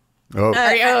thought. Oh,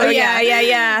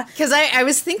 Yeah. Because I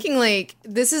was thinking like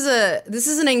this is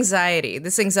an anxiety.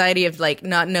 This anxiety of like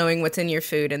not knowing what's in your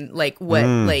food and like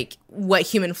what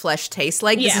human flesh tastes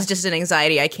like. This Yeah. is just an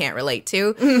anxiety I can't relate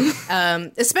to.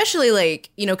 Especially like,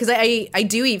 because I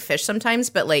do eat fish sometimes,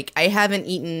 but like I haven't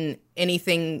eaten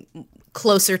anything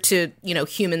closer to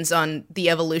humans on the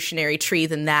evolutionary tree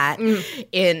than that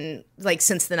in like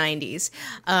since the 90s.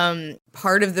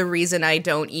 Part of the reason I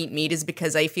don't eat meat is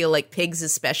because I feel like pigs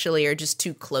especially are just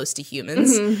too close to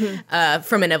humans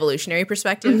from an evolutionary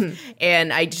perspective,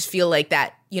 and I just feel like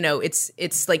that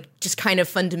it's like just kind of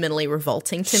fundamentally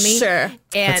revolting to me. Sure. And,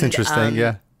 that's interesting.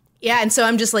 Yeah. Yeah, and so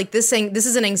I'm just like this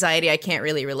is an anxiety I can't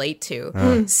really relate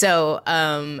to. So,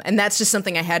 and that's just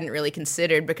something I hadn't really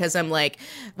considered because I'm like,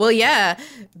 well, yeah,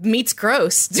 meat's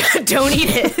gross. Don't eat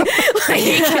it.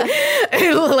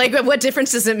 like, what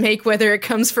difference does it make whether it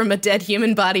comes from a dead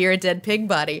human body or a dead pig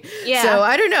body? Yeah. So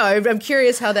I don't know. I'm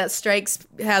curious how that strikes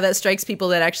people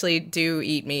that actually do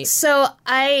eat meat. So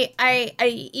I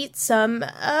eat some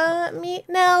meat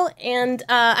now, and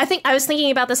I think I was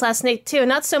thinking about this last night too.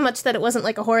 Not so much that it wasn't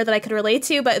like a horror that I could relate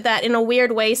to, but that in a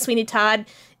weird way, Sweeney Todd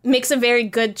makes a very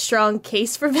good, strong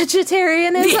case for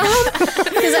vegetarianism.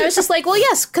 Because I was just like, well,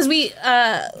 yes, because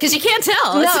Because you can't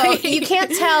tell. It's no, like- you can't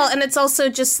tell, and it's also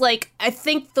just like I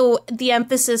think the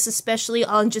emphasis, especially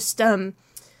on just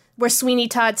where Sweeney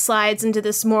Todd slides into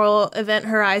this moral event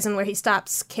horizon where he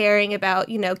stops caring about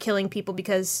killing people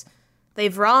because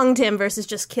they've wronged him versus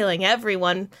just killing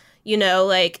everyone.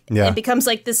 It becomes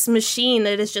like this machine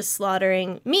that is just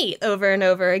slaughtering meat over and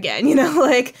over again.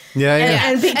 Yeah.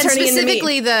 and turning into meat.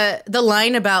 specifically the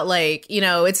line about like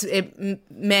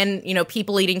men,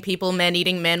 people eating people, men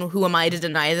eating men. Who am I to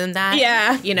deny them that?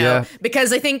 Yeah. Yeah.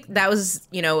 Because I think that was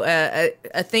a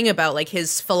thing about like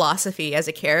his philosophy as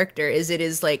a character is it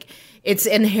is like it's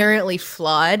inherently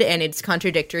flawed and it's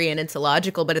contradictory and it's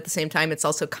illogical, but at the same time it's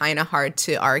also kind of hard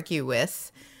to argue with.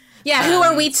 Yeah, who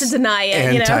are we to deny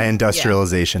it?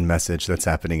 Anti-industrialization message that's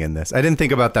happening in this. I didn't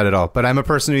think about that at all, but I'm a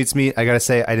person who eats meat. I gotta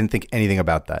say, I didn't think anything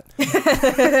about that.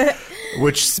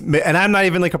 And I'm not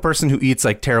even like a person who eats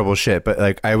like terrible shit, but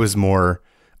like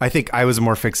I think I was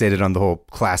more fixated on the whole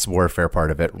class warfare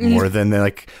part of it more than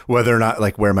like whether or not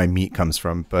like where my meat comes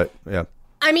from. But yeah.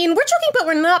 I mean, we're joking, but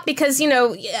we're not because,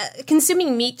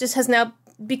 consuming meat just has now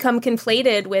become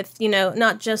conflated with,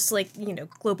 not just like,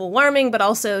 global warming, but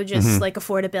also just like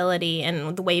affordability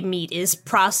and the way meat is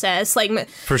processed. Like,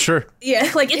 For sure.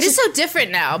 yeah, like It is so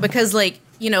different now because like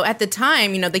at the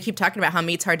time, they keep talking about how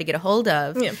meat's hard to get a hold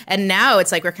of. Yeah. And now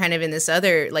it's like we're kind of in this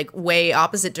other like way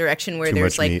opposite direction where Too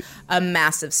there's much like meat. a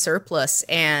massive surplus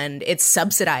and it's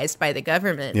subsidized by the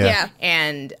government. Yeah.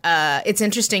 And it's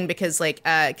interesting because we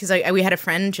had a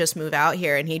friend just move out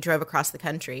here and he drove across the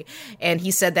country and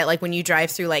he said that like when you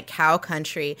drive through like cow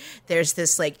country, there's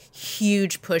this like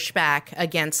huge pushback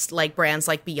against like brands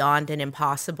like Beyond and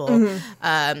Impossible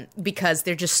because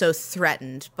they're just so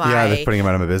threatened by they're putting him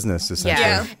out of a business, essentially.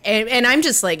 yeah. And I'm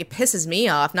just like, it pisses me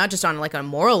off, not just on like a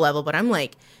moral level, but I'm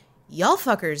like, y'all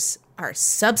fuckers are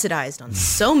subsidized on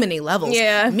so many levels.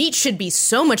 Yeah. Meat should be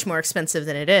so much more expensive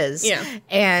than it is. Yeah.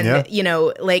 And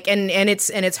Yeah. like and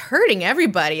it's hurting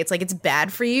everybody. It's like it's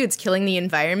bad for you. It's killing the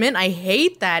environment. I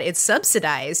hate that it's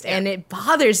subsidized and it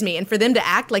bothers me. And for them to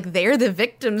act like they're the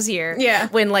victims here. Yeah.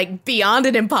 When like Beyond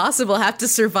and Impossible have to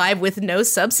survive with no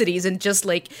subsidies and just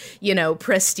like,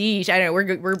 prestige. I don't know,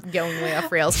 we're going way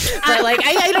off rails. But like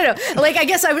I don't know. Like I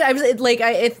guess I was like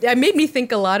it made me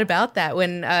think a lot about that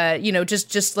when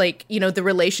just like the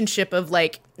relationship of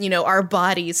like, our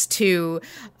bodies to,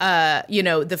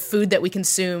 the food that we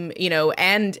consume,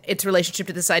 and its relationship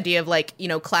to this idea of like,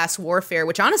 class warfare,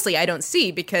 which honestly I don't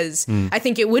see because I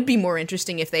think it would be more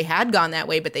interesting if they had gone that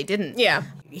way, but they didn't. Yeah.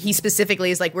 He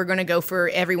specifically is like, we're going to go for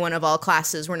everyone of all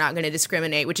classes. We're not going to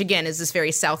discriminate, which again is this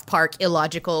very South Park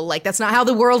illogical, like that's not how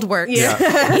the world works. Yeah.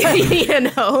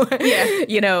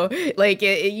 Like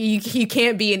you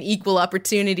can't be an equal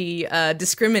opportunity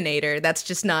discriminator. That's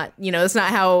just not, that's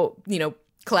not how,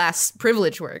 class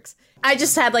privilege works. I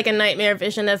just had like a nightmare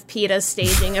vision of PETA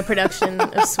staging a production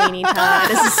of Sweeney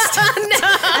Todd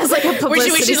as like a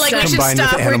publicity we should stunt. Combined with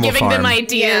stop. We're Animal giving them Farm.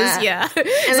 ideas. Yeah.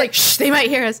 It's like, shh, they might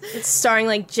hear us. It's starring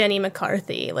like Jenny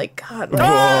McCarthy. Like, God. Alicia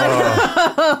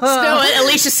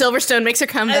Silverstone makes her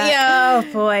comeback. Yeah,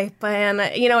 oh boy. Man,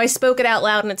 I spoke it out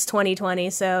loud and it's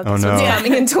 2020, so this no. one's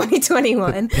coming in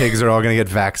 2021. Pigs are all going to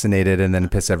get vaccinated and then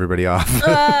piss everybody off.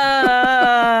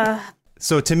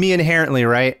 So to me, inherently,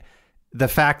 right, the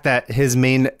fact that his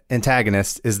main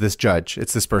antagonist is this judge,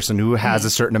 it's this person who has a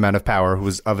certain amount of power, who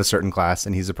is of a certain class,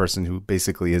 and he's a person who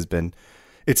basically has been...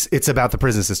 It's about the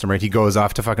prison system, right? He goes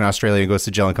off to fucking Australia and goes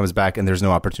to jail and comes back and there's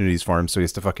no opportunities for him, so he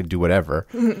has to fucking do whatever.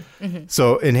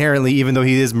 So inherently, even though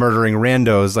he is murdering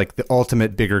randos, like the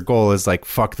ultimate bigger goal is like,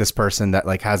 fuck this person that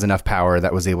like has enough power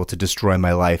that was able to destroy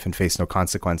my life and face no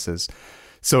consequences.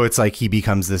 So it's like he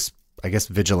becomes this, I guess,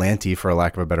 vigilante, for a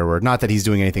lack of a better word. Not that he's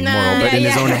doing anything moral, but in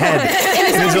his own head.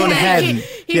 In his own head.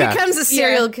 He becomes a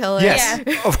serial killer. Yes,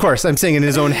 of course. I'm saying in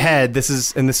his own head, this is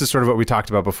sort of what we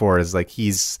talked about before, is like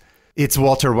it's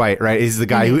Walter White, right? He's the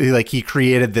guy who like he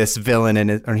created this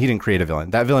villain or he didn't create a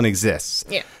villain. That villain exists.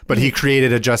 Yeah. But he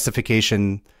created a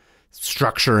justification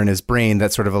structure in his brain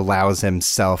that sort of allows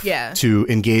himself to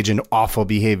engage in awful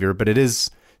behavior, but it is,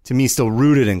 to me, still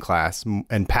rooted in class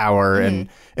and power and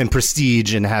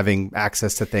prestige and having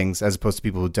access to things, as opposed to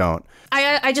people who don't.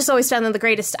 I just always found that the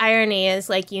greatest irony is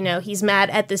like, he's mad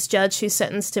at this judge who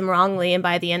sentenced him wrongly, and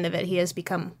by the end of it, he has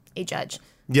become a judge.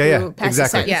 Who passes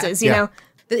exactly. sentences, Yeah. you know?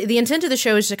 The intent of the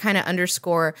show is to kind of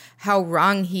underscore how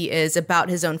wrong he is about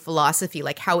his own philosophy,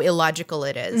 like how illogical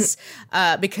it is.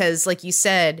 Because, like you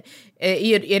said,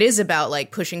 it is about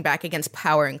like pushing back against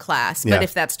power and class. But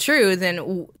if that's true,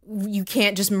 then you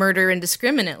can't just murder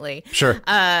indiscriminately. Sure.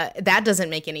 That doesn't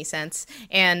make any sense.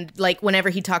 And like whenever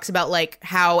he talks about like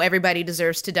how everybody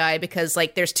deserves to die because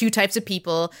like there's two types of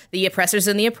people, the oppressors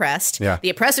and the oppressed. Yeah. The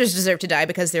oppressors deserve to die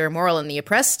because they're immoral, and the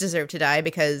oppressed deserve to die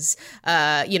because,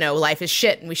 life is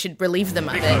shit and we should relieve them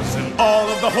of it. Because in all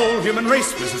of the whole human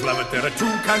race, Mrs. Levitt, there are two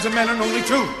kinds of men and only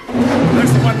two.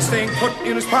 There's the one staying put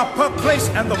in his proper place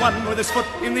and the one with his foot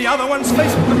in the other one's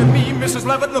face. Look at me, Mrs.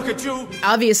 Levitt, look at you.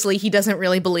 Obviously, he doesn't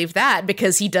really believe that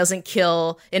because he doesn't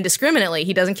kill indiscriminately.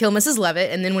 He doesn't kill Mrs.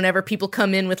 Levitt, and then whenever people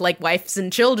come in with like wives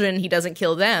and children, he doesn't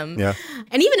kill them. Yeah.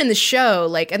 And even in the show,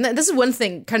 like, and this is one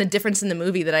thing, kind of difference in the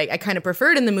movie that I kind of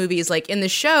preferred in the movie is like in the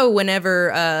show,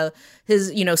 whenever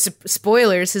his,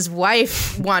 spoilers, his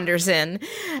wife wanders in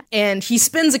and he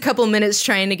spends a couple minutes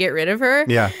trying to get rid of her.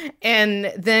 Yeah.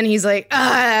 And then he's like,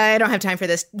 I don't have time for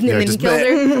this. And then he just kills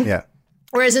her. Yeah.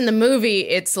 Whereas in the movie,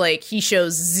 it's like he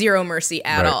shows zero mercy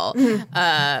at Right. all,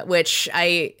 which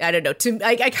I don't know.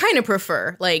 I kind of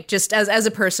prefer, like, just as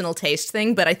a personal taste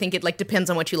thing. But I think it like depends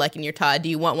on what you like in your Todd. Do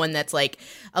you want one that's like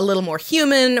a little more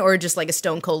human or just like a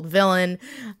stone cold villain?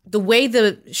 The way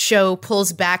the show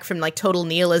pulls back from like total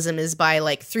nihilism is by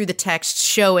like through the text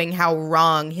showing how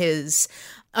wrong his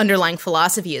underlying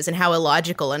philosophy is and how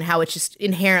illogical and how it's just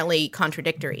inherently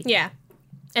contradictory. Yeah.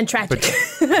 And tragic.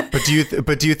 But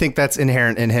do you think that's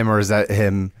inherent in him, or is that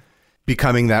him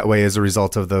becoming that way as a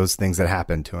result of those things that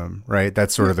happened to him? Right.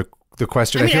 That's sort of the the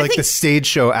question. I feel like the stage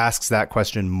show asks that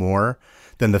question more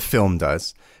than the film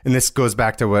does. And this goes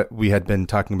back to what we had been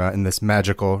talking about in this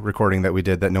magical recording that we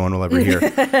did that no one will ever hear.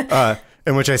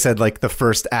 In which I said, like, the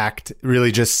first act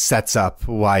really just sets up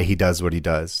why he does what he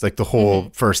does. Like, the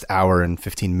whole first hour and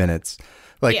 15 minutes.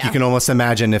 Like, you can almost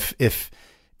imagine if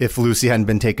Lucy hadn't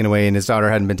been taken away and his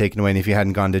daughter hadn't been taken away, and if he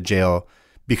hadn't gone to jail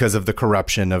because of the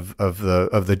corruption of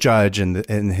the judge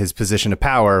and his position of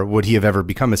power, would he have ever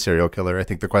become a serial killer? I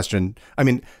think the question, I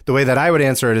mean, the way that I would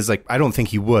answer it is like, I don't think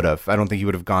he would have. I don't think he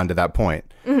would have gone to that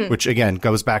point, which again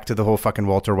goes back to the whole fucking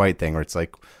Walter White thing where it's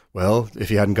like, well, if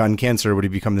he hadn't gotten cancer, would he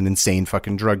become an insane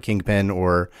fucking drug kingpin,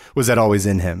 or was that always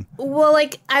in him? Well,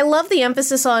 like, I love the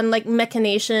emphasis on, like,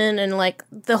 machination and, like,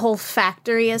 the whole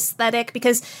factory aesthetic,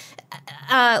 because,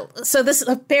 so this,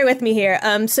 bear with me here.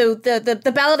 So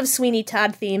the Ballad of Sweeney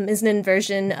Todd theme is an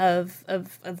inversion of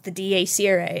the Dies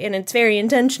Irae, and it's very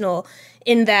intentional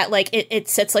in that, like, it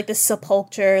sets, like, this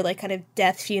sepulchre, like, kind of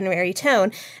death funerary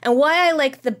tone. And why I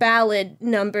like the ballad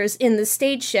numbers in the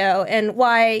stage show, and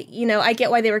why, you know, I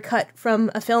get why they were cut from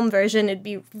a film version. It'd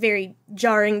be very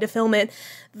jarring to film it.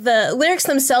 The lyrics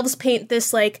themselves paint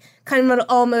this, like, kind of an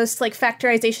almost, like,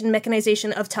 factorization,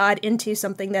 mechanization of Todd into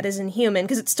something that is inhuman,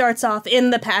 because it starts off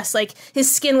in the past, like,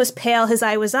 his skin was pale, his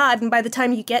eye was odd, and by the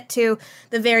time you get to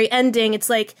the very ending, it's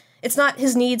like, it's not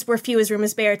his needs were few, his room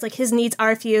is bare. It's like his needs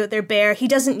are few, they're bare. He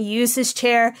doesn't use his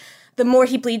chair. The more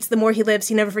he bleeds, the more he lives.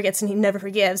 He never forgets and he never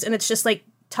forgives. And it's just like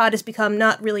Todd has become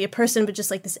not really a person, but just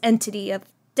like this entity of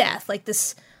death, like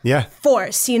this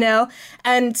force, you know?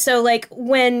 And so, like,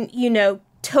 when, you know,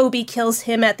 Toby kills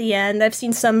him at the end, I've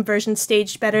seen some versions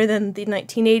staged better than the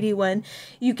 1980 one,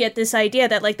 you get this idea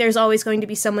that, like, there's always going to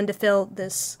be someone to fill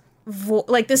this,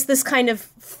 this kind of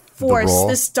force,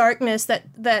 this darkness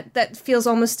that feels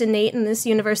almost innate in this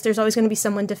universe. There's always going to be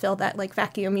someone to fill that, like,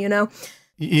 vacuum, you know?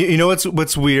 You know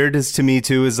what's weird is to me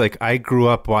too is like I grew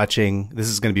up watching, this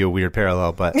is going to be a weird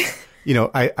parallel, but you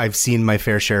know, I've seen my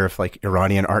fair share of like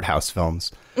Iranian art house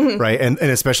films, right? And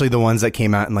especially the ones that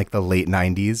came out in like the late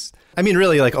 90s. I mean,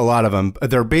 really, like a lot of them,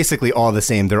 they're basically all the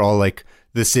same. They're all like,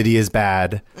 the city is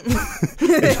bad.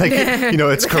 Like, you know,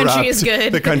 it's corrupt. The country is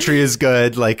good. The country is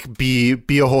good. Like,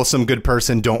 be a wholesome, good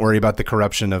person. Don't worry about the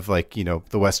corruption of, like, you know,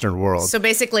 the Western world. So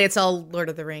basically, it's all Lord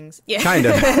of the Rings. Yeah. Kind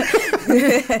of.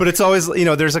 But it's always, you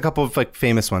know, there's a couple of like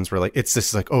famous ones where like it's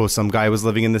just like, oh, some guy was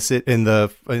living in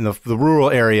the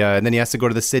rural area, and then he has to go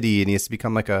to the city, and he has to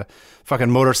become like a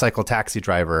fucking motorcycle taxi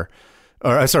driver.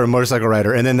 Or sorry, motorcycle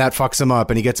rider, and then that fucks him up,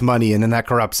 and he gets money, and then that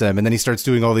corrupts him, and then he starts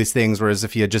doing all these things. Whereas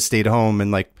if he had just stayed home and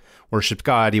like worshipped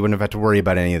God, he wouldn't have had to worry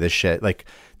about any of this shit. Like,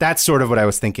 that's sort of what I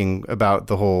was thinking about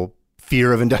the whole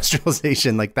fear of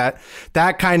industrialization. Like that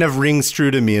kind of rings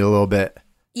true to me a little bit.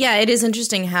 Yeah, it is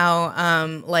interesting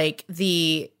how like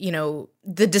the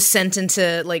descent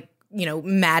into like, you know,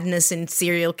 madness and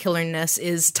serial killerness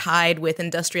is tied with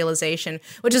industrialization,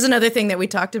 which is another thing that we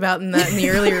talked about in the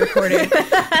earlier recording.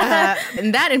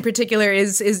 And that in particular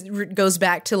goes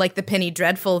back to like the Penny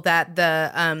Dreadful that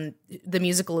the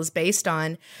musical is based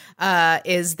on,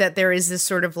 is that there is this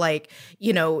sort of like,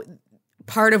 you know,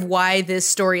 part of why this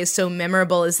story is so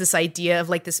memorable is this idea of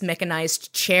like this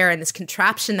mechanized chair and this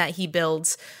contraption that he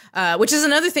builds, which is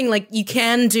another thing like you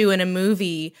can do in a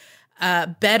movie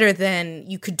better than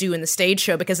you could do in the stage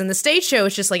show, because in the stage show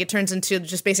it's just like it turns into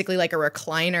just basically like a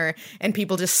recliner and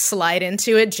people just slide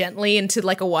into it gently into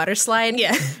like a water slide.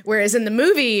 Yeah. Whereas in the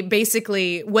movie,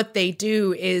 basically what they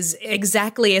do is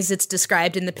exactly as it's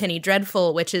described in the Penny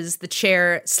Dreadful, which is the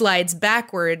chair slides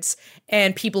backwards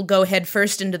and people go head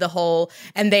first into the hole,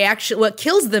 and they actually, what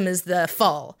kills them is the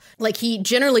fall. Like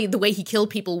the way he killed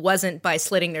people wasn't by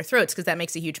slitting their throats, because that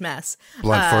makes a huge mess.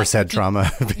 Blunt force head trauma,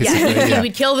 basically. Yeah, he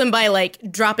would kill them by like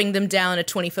dropping them down a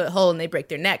 20-foot hole and they break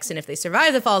their necks, and if they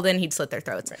survive the fall, then he'd slit their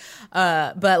throats.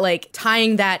 Right. But like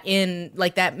tying that in,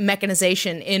 like that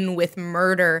mechanization in with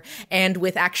murder and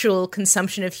with actual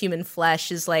consumption of human flesh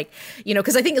is like, you know,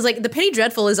 because I think it's like the Penny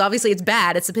Dreadful is obviously it's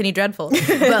bad, it's the Penny Dreadful,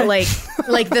 but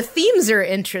like the themes are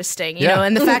interesting, you know,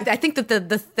 and the fact I think that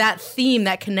that theme,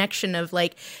 that connection of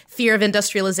like fear of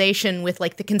industrialization with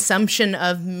like the consumption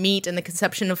of meat and the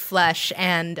consumption of flesh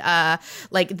and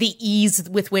like the ease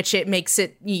with which it makes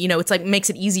it, you know, it's like makes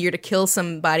it easier to kill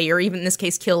somebody, or even in this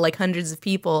case kill like hundreds of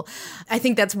people. I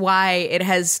think that's why it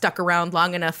has stuck around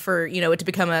long enough for, you know, it to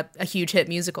become a huge hit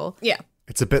musical. Yeah.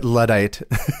 It's a bit Luddite.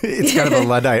 It's kind of a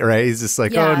Luddite, right? He's just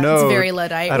like, oh no, it's very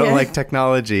Luddite. I don't like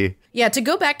technology. Yeah, to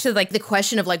go back to like the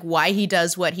question of like why he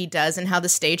does what he does and how the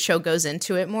stage show goes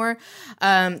into it more.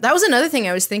 That was another thing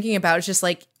I was thinking about. It's just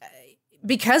like,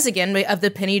 because again of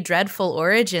the Penny Dreadful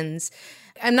origins,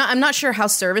 I'm not sure how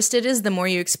serviced it is. The more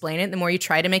you explain it, the more you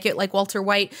try to make it like Walter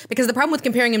White. Because the problem with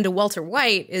comparing him to Walter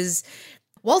White is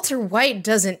Walter White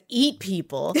doesn't eat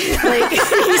people. Like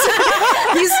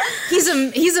he's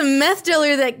a meth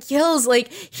dealer that kills.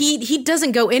 Like he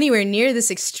doesn't go anywhere near this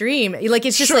extreme. Like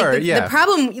it's just Sure, like yeah.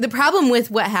 the problem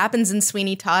with what happens in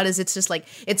Sweeney Todd is it's just like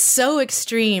it's so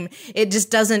extreme. It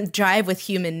just doesn't jive with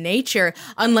human nature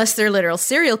unless they're literal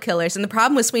serial killers. And the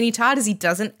problem with Sweeney Todd is he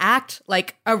doesn't act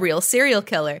like a real serial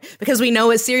killer because we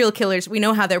know as serial killers, we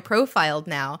know how they're profiled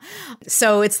now.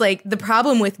 So it's like the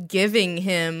problem with giving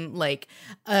him like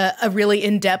a really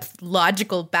in-depth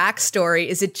logical backstory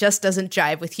is it just doesn't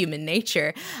jive with human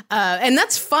nature. And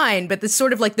that's fine, but it's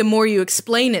sort of like the more you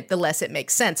explain it, the less it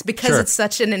makes sense because Sure. it's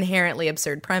such an inherently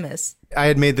absurd premise. I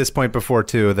had made this point before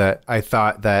too, that I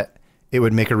thought that it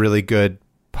would make a really good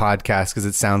podcast because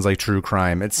it sounds like true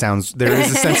crime. There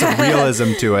is a sense of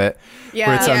realism to it.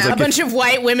 where it sounds like a bunch of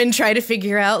white women try to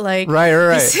figure out like Right.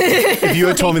 If you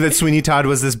had told me that Sweeney Todd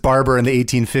was this barber in the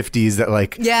 1850s that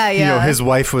like, you know, his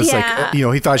wife was like, you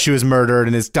know, he thought she was murdered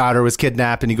and his daughter was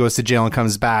kidnapped and he goes to jail and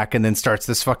comes back and then starts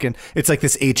this fucking, it's like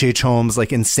this H.H. Holmes,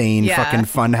 like insane fucking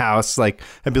fun house. Like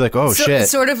I'd be like, oh shit.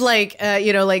 Sort of like,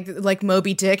 you know, like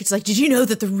Moby Dick. It's like, did you know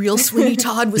that the real Sweeney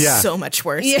Todd was so much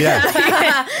worse?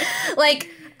 Yeah. Like,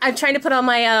 I'm trying to put on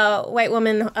my white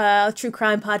woman true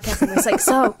crime podcast, and it's like,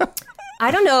 so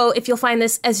I don't know if you'll find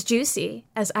this as juicy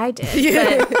as I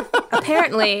did, but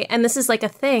apparently, and this is like a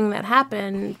thing that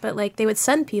happened, but like they would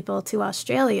send people to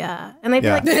Australia, and they'd be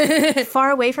like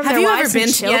far away from Have their you wives ever been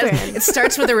and children. It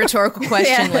starts with a rhetorical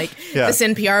question, like Yeah. this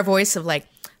NPR voice of like,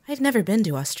 I've never been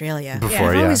to Australia. Before,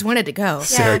 I've yeah. always wanted to go.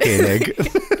 Sarah Koenig.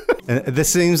 And this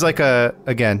seems like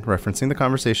again, referencing the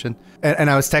conversation. And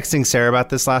I was texting Sarah about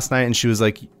this last night and she was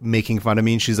like making fun of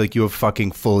me. And she's like, you have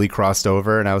fucking fully crossed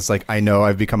over. And I was like, I know,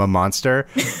 I've become a monster.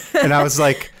 And I was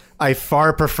like, I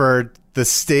far preferred the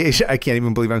stage. I can't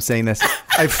even believe I'm saying this.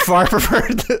 I far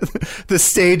preferred the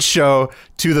stage show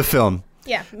to the film.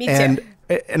 Yeah, me too.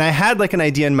 And I had like an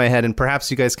idea in my head, and perhaps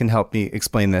you guys can help me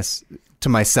explain this to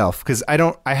myself, because I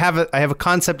have a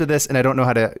concept of this and I don't know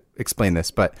how to explain this,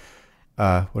 but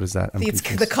what is that?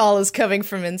 The call is coming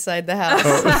from inside the house.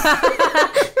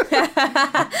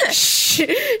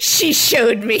 She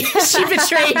showed me. She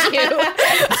betrayed you.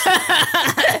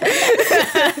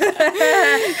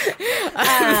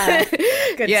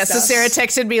 Good Yeah, stuff. so Sarah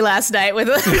texted me last night with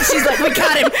she's like, we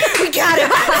got him.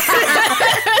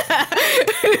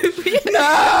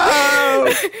 No!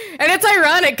 And it's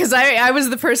ironic because I was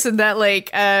the person that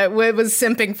like was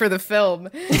simping for the film.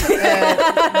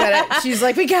 She's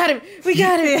like, we got him.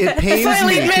 It pains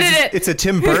Finally me 'cause admitted it. it's a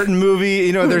Tim Burton movie.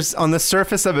 You know, there's on the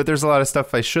surface of it, there's a lot of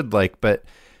stuff I should like, but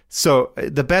so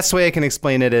the best way I can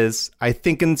explain it is I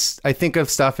think of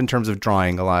stuff in terms of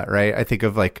drawing a lot, right? I think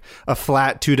of like a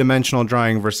flat 2-dimensional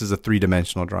drawing versus a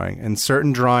 3-dimensional drawing, and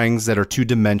certain drawings that are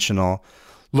 2-dimensional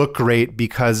look great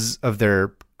because of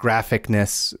their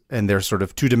graphicness and their sort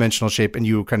of 2-dimensional shape, and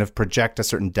you kind of project a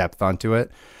certain depth onto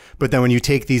it. But then when you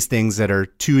take these things that are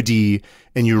 2D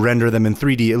and you render them in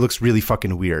 3D, it looks really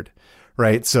fucking weird,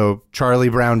 right? So Charlie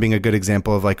Brown being a good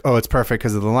example of like, oh, it's perfect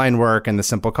because of the line work and the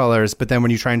simple colors. But then when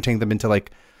you try and take them into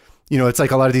like, you know, it's like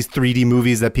a lot of these 3D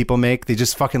movies that people make, they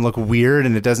just fucking look weird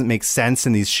and it doesn't make sense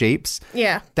in these shapes.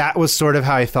 Yeah. That was sort of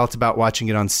how I felt about watching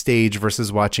it on stage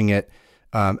versus watching it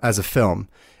as a film.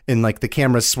 And like the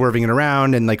camera's swerving it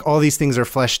around and like all these things are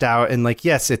fleshed out. And like,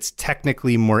 yes, it's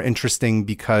technically more interesting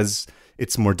because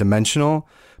it's more dimensional,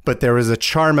 but there was a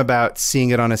charm about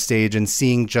seeing it on a stage and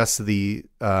seeing just the,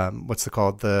 what's it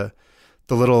called? The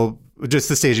little, just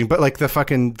the staging, but like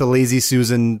the Lazy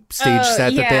Susan stage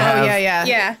set that they have.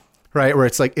 Yeah. Right. Where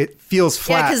it's like, it feels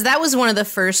flat. Yeah, because that was one of the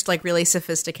first like really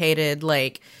sophisticated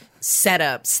like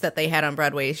setups that they had on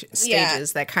Broadway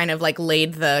stages that kind of like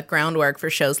laid the groundwork for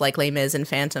shows like Les Mis and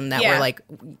Phantom that were like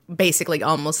basically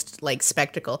almost like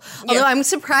spectacle. Although I'm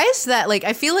surprised that like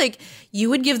I feel like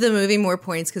you would give the movie more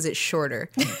points because it's shorter.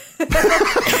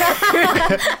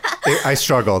 I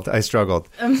struggled. Because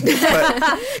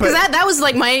that was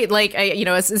like my like you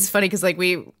know it's funny because like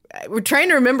we're trying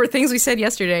to remember things we said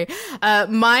yesterday.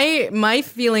 My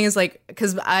feeling is like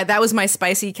because that was my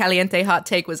spicy caliente hot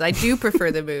take was I do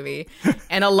prefer the movie,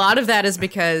 and a lot of that is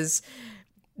because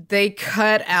they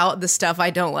cut out the stuff I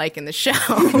don't like in the show,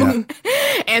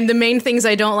 and the main things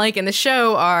I don't like in the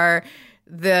show are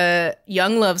the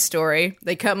young love story.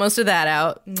 They cut most of that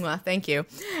out. Mwah, thank you.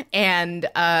 And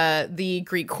the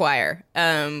Greek choir,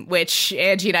 which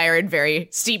Angie and I are in very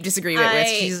steep disagreement with.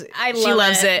 She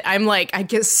loves it. I'm like, I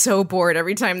get so bored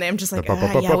every time. I'm just like,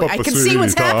 I can see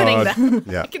what's happening.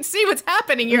 I can see what's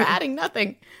happening. You're adding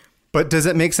nothing. But does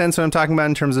it make sense what I'm talking about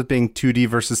in terms of being 2D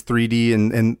versus 3D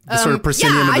and the sort of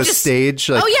proscenium of the stage?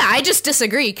 Like, I just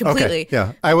disagree completely. Okay,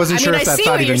 yeah. I wasn't sure if that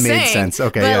thought even made sense.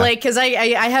 Okay, but like, because I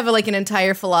have like an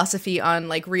entire philosophy on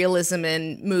like realism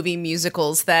in movie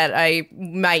musicals that I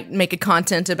might make a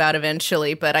content about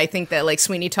eventually. But I think that like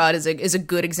Sweeney Todd is a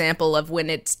good example of when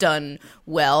it's done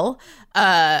well.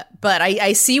 But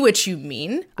I see what you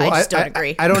mean. Well, I just don't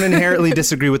agree. I don't inherently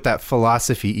disagree with that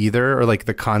philosophy either, or like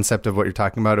the concept of what you're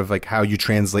talking about of like how you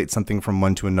translate something from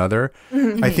one to another.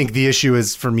 I think the issue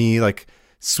is for me, like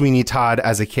Sweeney Todd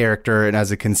as a character and as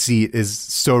a conceit is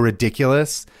so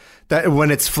ridiculous that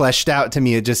when it's fleshed out to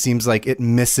me, it just seems like it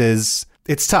misses.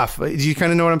 It's tough. Do you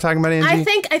kind of know what I'm talking about,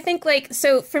 Angie? I think like,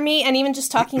 so for me, and even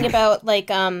just talking about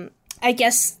like, I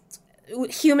guess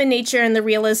human nature and the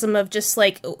realism of just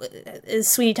like, is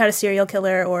Sweeney Todd a serial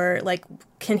killer, or like,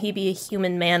 can he be a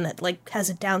human man that like has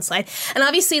a downside? And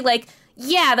obviously like,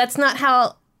 yeah, that's not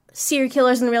how serial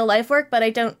killers in real life work, but I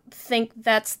don't think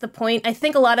that's the point. I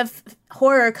think a lot of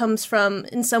horror comes from,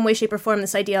 in some way, shape, or form,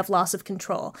 this idea of loss of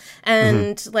control.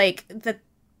 And like that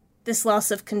this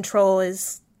loss of control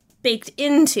is baked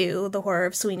into the horror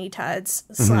of Sweeney Todd's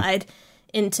slide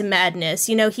into madness.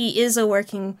 You know, he is a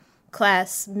working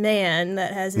class man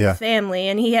that has a family,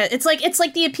 and he has it's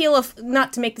like the appeal of,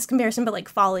 not to make this comparison, but like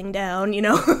Falling Down, you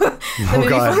know.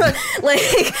 God. Like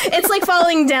it's like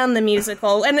Falling Down the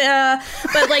musical, and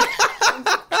but like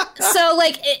so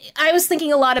like I was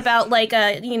thinking a lot about like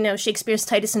you know, Shakespeare's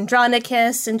Titus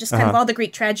Andronicus, and just kind of all the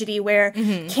Greek tragedy where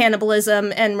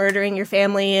cannibalism and murdering your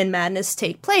family and madness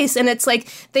take place, and it's like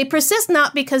they persist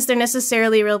not because they're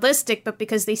necessarily realistic, but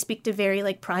because they speak to very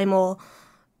like primal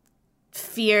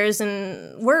fears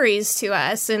and worries to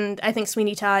us. And I think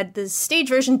Sweeney Todd, the stage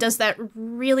version, does that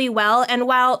really well. And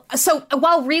while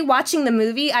rewatching the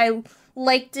movie, I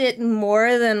liked it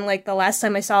more than like the last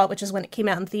time I saw it, which is when it came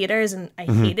out in theaters, and I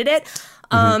hated it.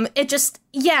 It just,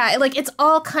 like it's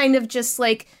all kind of just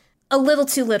like a little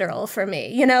too literal for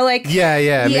me, you know, like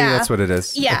maybe that's what it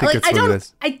is. Yeah, I think like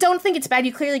I don't think it's bad.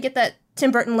 You clearly get that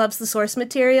Tim Burton loves the source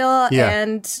material,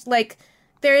 and like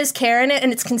there is care in it,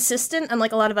 and it's consistent,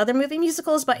 unlike a lot of other movie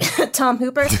musicals by Tom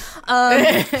Hooper.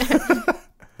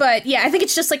 But yeah, I think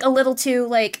it's just like a little too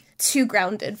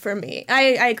grounded for me.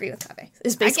 I agree with Kaveh.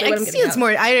 Is basically what I'm getting it's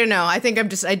more. I don't know. I think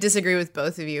I disagree with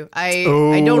both of you. I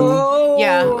don't.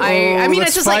 Yeah. I mean,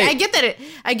 it's just like I get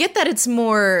that it's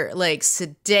more like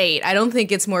sedate. I don't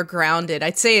think it's more grounded.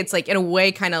 I'd say it's like in a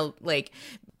way kind of like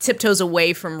tiptoes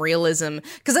away from realism,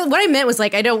 because what I meant was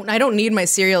like I don't need my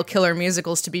serial killer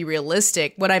musicals to be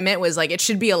realistic. What I meant was like it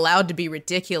should be allowed to be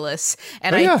ridiculous,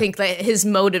 and I think that his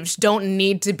motives don't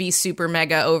need to be super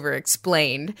mega over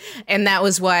explained. And that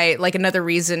was why, like, another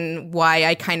reason why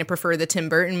I kind of prefer the Tim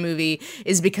Burton movie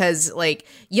is because like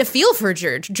you feel for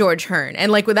George Hearn,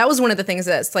 and like that was one of the things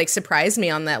that's like surprised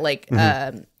me on that like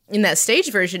in that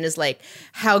stage version is like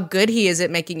how good he is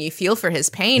at making you feel for his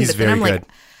pain. He's but then I'm very like,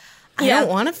 I don't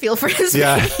want to feel for his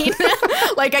pain.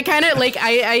 Like I kind of like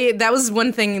I that was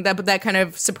one thing that kind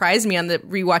of surprised me on the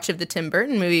rewatch of the Tim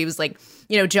Burton movie. It was like,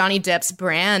 you know, Johnny Depp's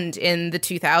brand in the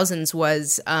 2000s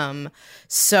was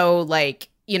so like,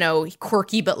 you know,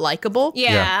 quirky but likable.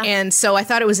 Yeah. And so I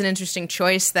thought it was an interesting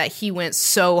choice that he went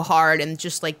so hard and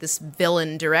just like this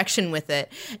villain direction with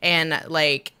it. And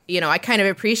like, you know, I kind of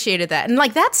appreciated that. And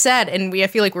like that said, and I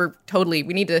feel like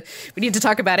we need to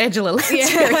talk about Angela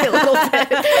Lansbury a little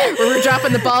bit. We're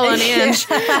dropping the ball on Ange.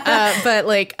 But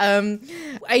like,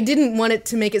 I didn't want it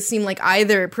to make it seem like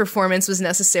either performance was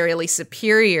necessarily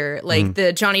superior. Like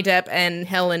the Johnny Depp and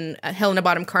Helena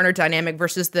Bonham Carter dynamic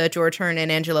versus the George Hearn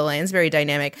and Angela Lansbury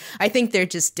dynamic. I think they're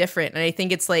just different. And I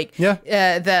think it's like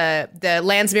the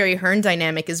Lansbury Hearn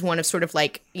dynamic is one of sort of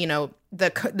like, you know, the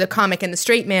comic and the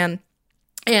straight man.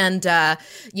 And,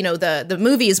 you know, the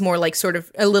movie is more like sort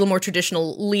of a little more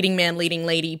traditional leading man, leading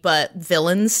lady, but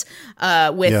villains,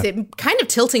 with it kind of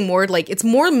tilting more like it's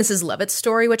more Mrs. Lovett's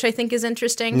story, which I think is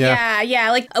interesting.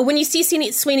 Yeah. Like when you see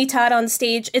Sweeney Todd on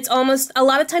stage, it's almost a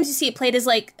lot of times you see it played as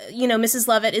like, you know, Mrs.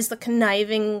 Lovett is the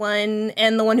conniving one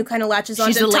and the one who kind of latches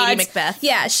on to Todd's. She's the Lady Macbeth.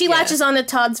 Yeah, she latches on to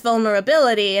Todd's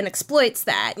vulnerability and exploits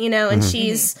that, you know, and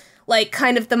she's like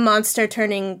kind of the monster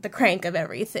turning the crank of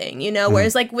everything, you know?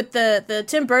 Whereas like with the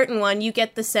Tim Burton one, you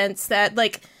get the sense that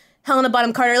like Helena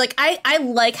Bonham Carter, like I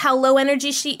like how low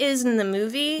energy she is in the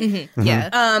movie.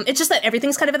 Yeah. It's just that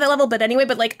everything's kind of at that level, but anyway,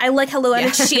 but like I like how low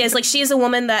energy she is. Like she is a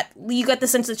woman that you get the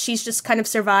sense that she's just kind of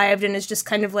survived and is just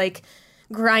kind of like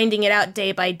grinding it out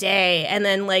day by day. And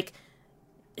then like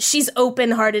she's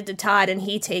open-hearted to Todd and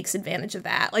he takes advantage of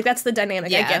that. Like, that's the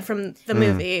dynamic I get from the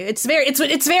movie. It's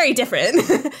very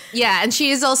different. Yeah, and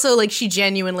she is also, like, she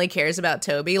genuinely cares about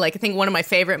Toby. Like, I think one of my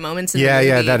favorite moments in the movie.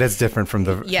 Yeah, that is different from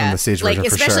the stage version, for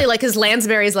especially sure. like, because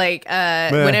Lansbury's like,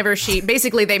 whenever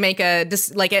basically they make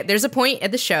there's a point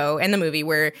at the show and the movie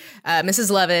where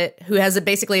Mrs. Lovett, who has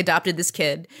basically adopted this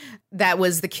kid, that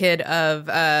was the kid of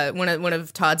one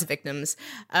of Todd's victims.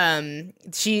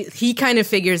 He kind of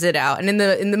figures it out, and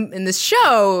in this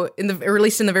show, or at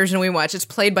least in the version we watch, it's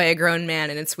played by a grown man,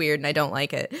 and it's weird, and I don't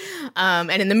like it.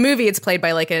 And in the movie, it's played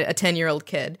by like a 10-year-old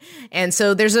kid. And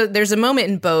so there's a moment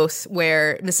in both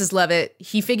where Mrs. Lovett,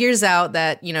 he figures out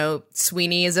that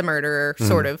Sweeney is a murderer,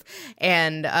 sort of,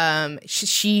 and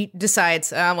she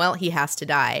decides, well, he has to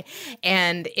die.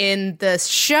 And in the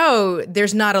show,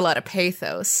 there's not a lot of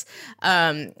pathos.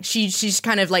 She's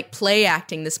kind of like play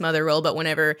acting this mother role, but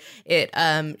whenever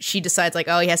she decides like,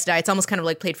 oh, he has to die, it's almost kind of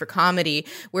like played for comedy.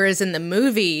 Whereas in the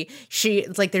movie,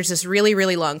 it's like there's this really,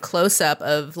 really long close up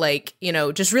of like,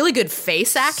 just really good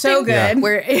face acting. So good.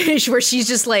 Where she's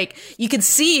just like, you can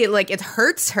see like it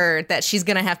hurts her that she's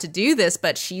gonna have to do this,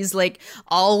 but she's like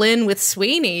all in with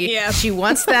Sweeney. Yeah. She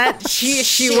wants that.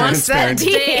 She wants that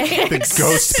dick. The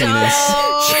ghost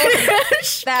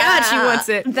penis. God, she wants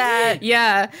it.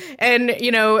 Yeah. And, and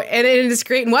it's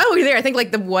great. And while we're there, I think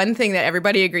like the one thing that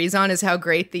everybody agrees on is how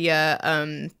great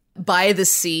the by the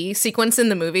sea sequence in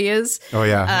the movie is. Oh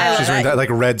yeah, she's wearing that like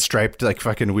red striped like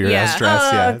fucking weird ass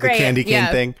dress. The candy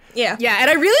cane thing. Yeah. And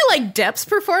I really like Depp's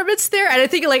performance there, and I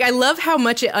think like I love how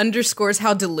much it underscores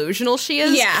how delusional she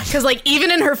is. Yeah, because like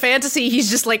even in her fantasy, he's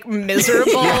just like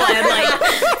miserable and like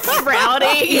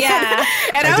frowny. Yeah,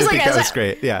 and I was like, that was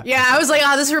great. Yeah, I was like,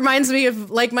 oh, this reminds me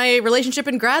of like my relationship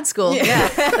in grad school. Yeah,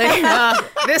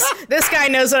 like, this guy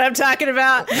knows what I'm talking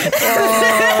about.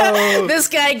 Oh. This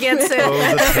guy gets it. Oh,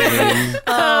 the pain.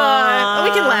 We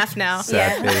can laugh now.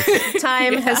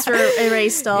 Time has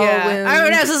erased all wounds.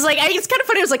 I was just like, it's kind of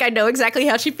funny. I was like, I know exactly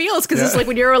how she feels, because it's like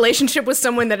when you're in a relationship with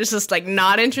someone that is just like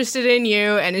not interested in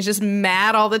you and is just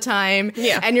mad all the time.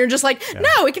 Yeah, and you're just like,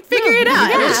 no, we can figure it out.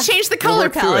 We'll just change the color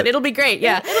palette. It'll be great.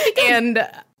 Yeah, it'll be good. And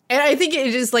I think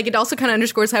it is like it also kind of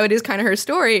underscores how it is kind of her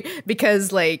story,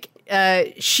 because like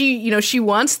she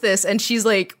wants this, and she's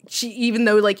like, even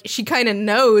though like she kind of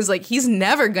knows like he's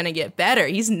never gonna get better,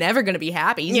 he's never gonna be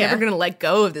happy, he's never gonna let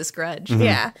go of this grudge. Mm-hmm.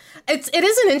 Yeah, it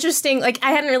is an interesting, like,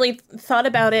 I hadn't really thought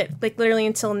about it like literally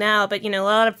until now, but a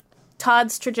lot of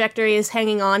Todd's trajectory is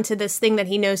hanging on to this thing that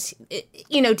he knows,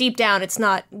 deep down it's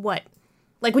not what,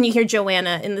 like when you hear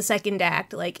Joanna in the second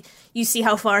act, like you see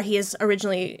how far he is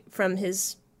originally from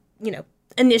his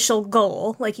initial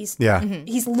goal. Like he's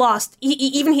lost,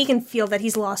 even he can feel that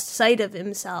he's lost sight of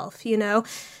himself,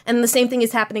 and the same thing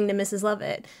is happening to Mrs.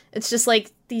 Lovett. It's just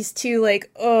like these two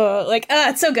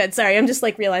it's so good. Sorry, I'm just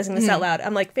like realizing this out loud.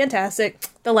 I'm like, fantastic.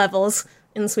 The levels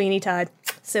in Sweeney Todd,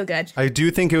 so good. I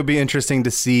do think it would be interesting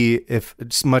to see if,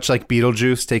 much like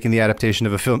Beetlejuice taking the adaptation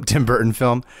of a Tim Burton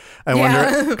film, I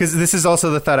wonder, because this is also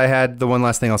the thought I had. The one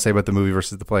last thing I'll say about the movie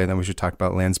versus the play, and then we should talk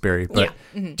about Lansbury. But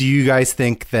do you guys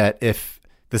think that if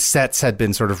the sets had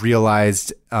been sort of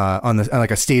realized on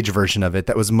like a stage version of it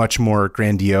that was much more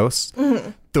grandiose,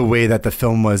 the way that the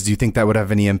film was, do you think that would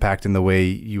have any impact in the way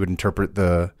you would interpret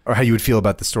or how you would feel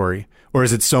about the story? Or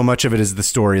is it so much of it is the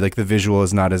story, like the visual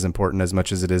is not as important as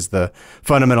much as it is the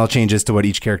fundamental changes to what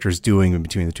each character is doing in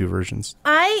between the two versions?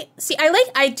 I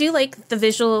do like the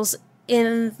visuals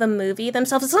in the movie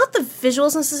themselves. It's not the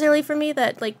visuals necessarily for me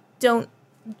that like don't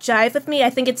jive with me. I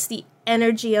think it's the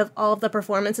energy of all of the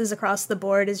performances across the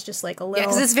board is just like a little... Yeah,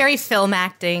 because it's very film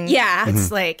acting. Yeah. It's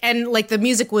like, and like the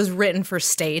music was written for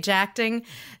stage acting.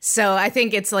 So I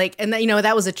think it's like, and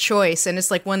that was a choice, and it's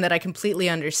like one that I completely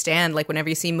understand. Like whenever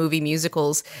you see movie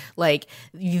musicals like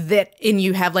that, and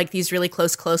you have like these really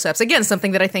close close-ups. Again,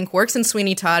 something that I think works in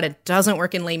Sweeney Todd. It doesn't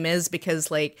work in Les Mis because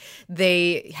like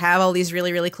they have all these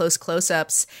really, really close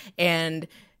close-ups, and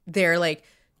they're like,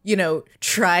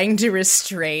 trying to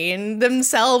restrain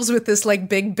themselves with this like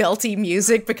big belty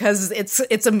music because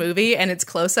it's a movie and it's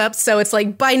close-ups. So it's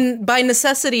like by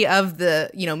necessity of the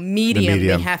medium,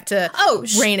 they have to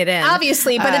rein it in.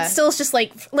 Obviously, but it's still just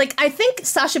like I think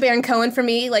Sacha Baron Cohen for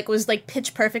me like was like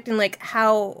pitch perfect in like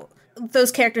how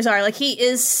those characters are. Like he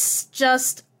is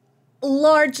just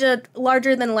larger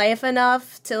than life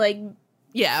enough to like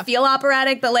feel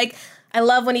operatic, but like I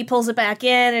love when he pulls it back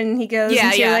in and he goes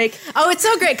into like... Oh, it's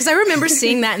so great because I remember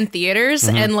seeing that in theaters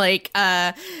and like,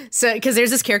 so because there's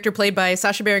this character played by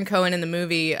Sacha Baron Cohen in the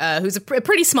movie who's a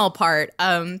pretty small part.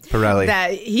 Pirelli.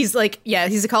 That he's like,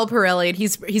 he's called Pirelli and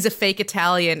he's a fake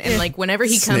Italian and like whenever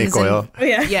he comes Snake oil.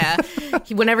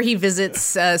 Whenever he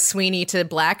visits Sweeney to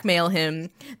blackmail him,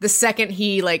 the second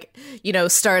he like,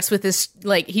 starts with this,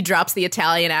 like he drops the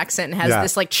Italian accent and has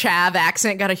this like chav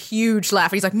accent, got a huge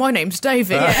laugh. He's like, my name's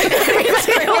David.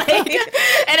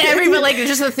 And everybody like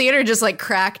just the theater just like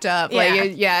cracked up. Like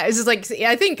it's just like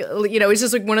I think it's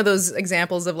just like one of those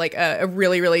examples of like a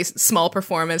really really small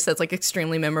performance that's like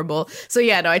extremely memorable. So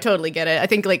I totally get it. I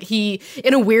think like he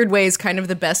in a weird way is kind of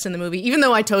the best in the movie, even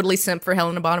though I totally simp for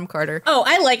Helena Bonham Carter. Oh,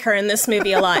 I like her in this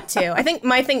movie a lot too. I think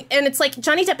my thing, and it's like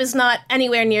Johnny Depp is not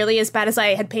anywhere nearly as bad as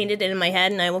I had painted it in my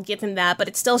head, and I will give him that, but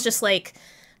it's still just like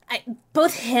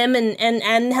both him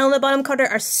and Helena Bonham Carter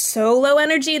are so low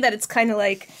energy that it's kind of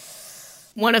like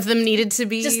one of them needed to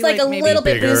be just like a little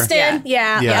bit bigger. boosted.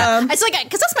 Yeah. It's like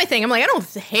because that's my thing. I'm like I don't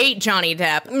hate Johnny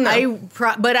Depp. No.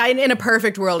 But in a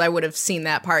perfect world I would have seen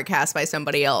that part cast by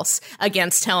somebody else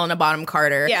against Helena Bonham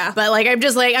Carter. Yeah. But like I'm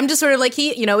just sort of like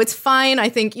it's fine. I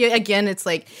think again it's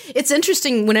like it's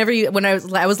interesting when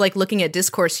I was like looking at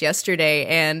discourse yesterday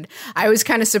and I was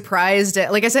kind of surprised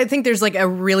at, like I said, I think there's like a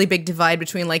really big divide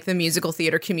between like the musical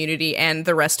theater community and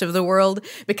the rest of the world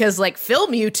because like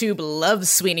Film YouTube loves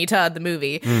Sweeney Todd the movie.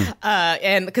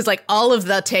 And because like all of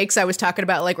the takes I was talking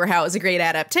about like were how it was a great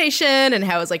adaptation and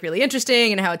how it was like really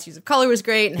interesting and how its use of color was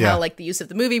great and how like the use of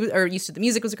the movie or use of the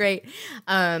music was great.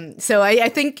 So I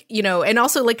think and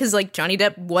also like because like Johnny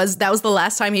Depp that was the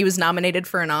last time he was nominated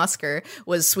for an Oscar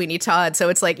was Sweeney Todd. So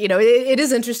it's like it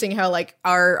is interesting how like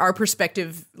our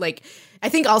perspective like. I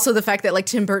think also the fact that like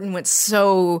Tim Burton went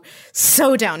so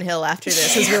downhill after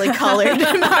this has really colored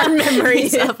our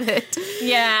memories of it.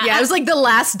 Yeah. It was like the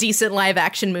last decent live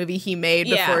action movie he made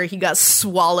before he got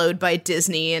swallowed by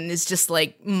Disney and is just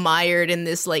like mired in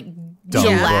this like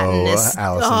gelatinous.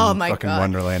 Alice oh in my fucking God.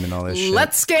 Wonderland and all this shit.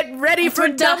 Let's get ready for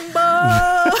Dumbo.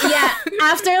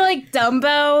 After like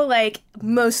Dumbo, like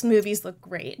most movies look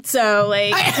great. So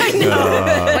like I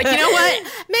know. Like, you know what?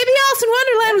 Maybe Alice in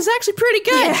Wonderland was actually pretty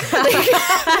good.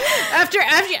 After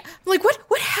like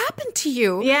what happened to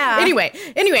you? Yeah. Anyway,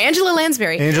 Angela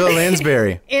Lansbury. Angela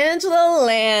Lansbury. Angela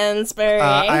Lansbury.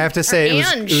 I have to say it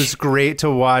Ange. was great to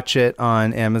watch it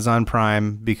on Amazon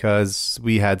Prime because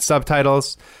we had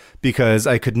subtitles because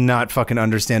I could not fucking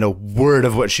understand a word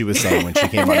of what she was saying when she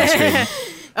came on the screen.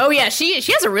 Oh yeah, she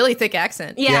has a really thick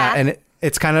accent. Yeah. And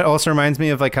it's kind of also reminds me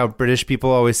of like how British people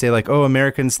always say like, oh,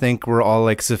 Americans think we're all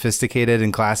like sophisticated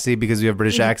and classy because we have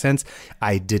British accents.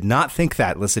 I did not think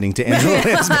that listening to Angela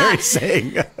Lansbury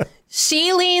saying.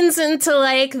 She leans into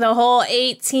like the whole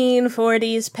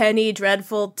 1840s Penny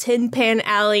Dreadful Tin Pan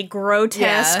Alley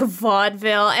grotesque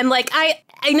vaudeville. And like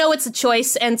I know it's a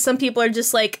choice and some people are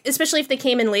just like, especially if they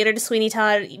came in later to Sweeney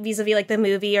Todd vis-a-vis like the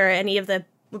movie or any of the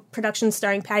productions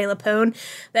starring Patti LuPone,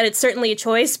 that it's certainly a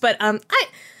choice. But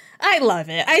I love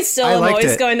it. I still am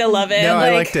always going to love it. No,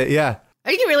 like, I liked it. Yeah. I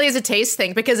think it really is a taste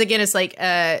thing because again, it's like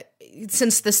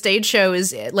since the stage show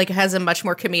is like has a much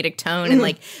more comedic tone and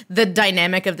like the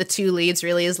dynamic of the two leads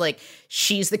really is like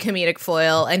she's the comedic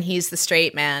foil and he's the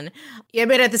straight man. Yeah,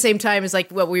 but at the same time, it's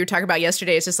like what we were talking about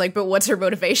yesterday. It's just like, but what's her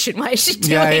motivation? Why is she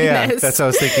doing this? That's what I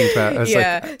was thinking about. I was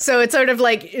like, so it's sort of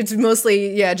like it's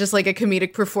mostly just like a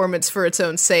comedic performance for its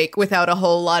own sake without a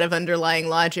whole lot of underlying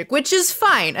logic, which is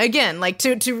fine. Again, like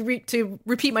to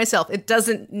repeat myself, it's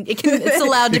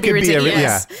allowed to be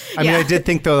ridiculous. I mean, I did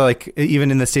think though, like even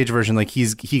in the stage version, like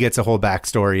he gets a whole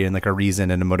backstory and like a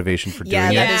reason and a motivation for doing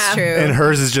it. Yeah, that is true. And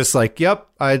hers is just like, yep,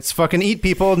 it's fucking eat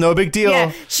people, no big deal. Yeah,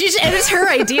 and it's her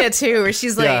idea too, where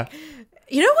she's like,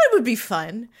 you know what would be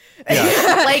fun?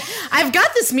 Like, I've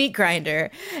got this meat grinder.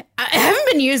 I haven't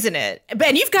been using it,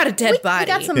 and you've got a dead body. We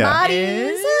got some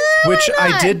bodies. Which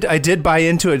I did buy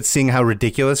into it, seeing how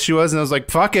ridiculous she was, and I was like,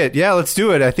 fuck it, yeah, let's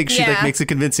do it. I think she like makes a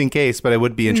convincing case, but I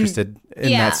would be interested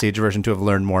in that stage version to have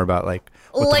learned more about like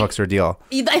what the fuck's her deal.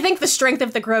 I think the strength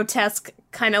of the grotesque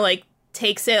kind of like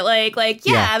takes it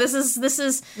this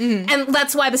is and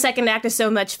that's why the second act is so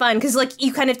much fun because like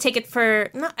you kind of take it for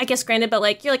not I guess granted but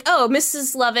like you're like, oh,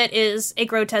 Mrs. Lovett is a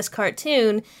grotesque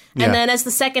cartoon and then as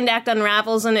the second act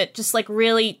unravels and it just like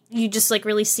really you just like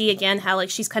really see again how like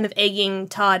she's kind of egging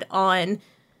Todd on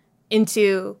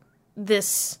into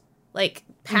this like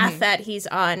path that he's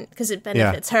on because it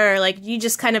benefits her. Like you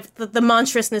just kind of the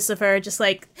monstrousness of her just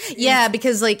like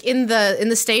because like in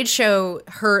the stage show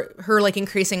her like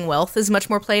increasing wealth is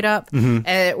much more played up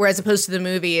whereas opposed to the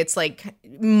movie it's like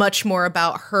much more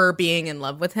about her being in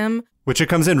love with him. Which it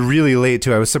comes in really late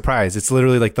too. I was surprised. It's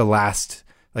literally like the last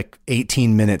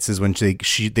 18 minutes is when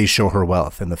they show her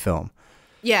wealth in the film.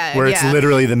 Yeah, where it's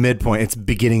literally the midpoint. It's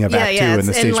beginning of Act 2 in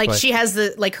the stage and play. she has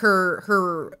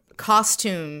her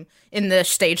costume in the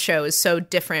stage show is so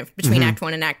different between Act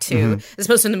 1 and Act 2, as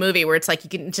opposed to in the movie where it's like you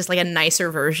can just like a nicer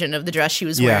version of the dress she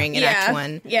was wearing in Act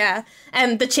 1. Yeah,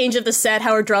 and the change of the set,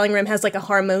 how her drawing room has like a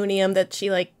harmonium that she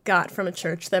like got from a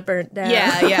church that burnt down.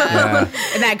 Yeah.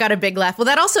 And that got a big laugh. Well,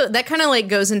 that kind of like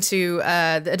goes into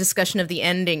a discussion of the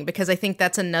ending, because I think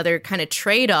that's another kind of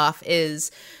trade-off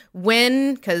is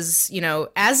because,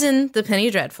 as in The Penny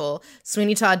Dreadful,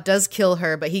 Sweeney Todd does kill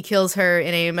her, but he kills her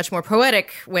in a much more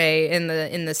poetic way in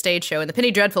the stage show. In The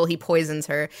Penny Dreadful, he poisons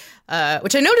her,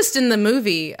 which I noticed in the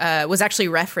movie was actually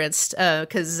referenced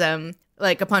because upon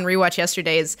rewatch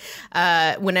yesterday's,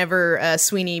 whenever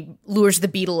Sweeney lures the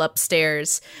Beetle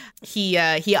upstairs, he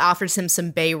offers him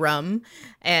some bay rum,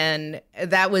 and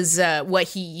that was what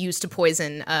he used to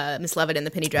poison Miss Leavitt in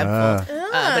The Penny Dreadful.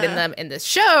 But in the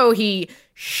show, he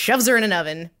shoves her in an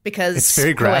oven because it's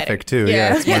very graphic too.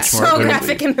 Yeah, it's much more so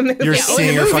graphic in the movie. You're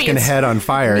seeing her fucking head on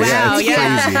fire. Wow, it's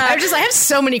crazy. I have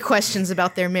so many questions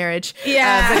about their marriage.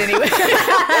 Yeah,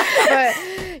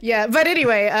 but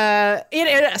anyway.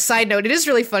 A side note, it is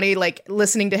really funny, like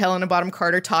listening to Helena Bonham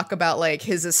Carter talk about like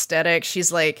his aesthetic.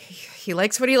 She's like, he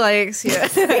likes what he likes. Yeah.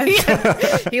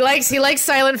 he likes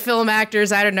silent film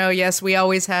actors. I don't know. Yes, we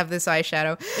always have this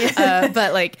eyeshadow.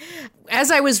 But like, as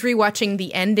I was rewatching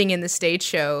the ending in the stage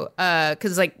show,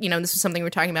 because this was something we were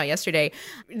talking about yesterday,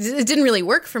 it didn't really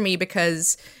work for me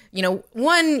because,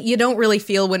 one, you don't really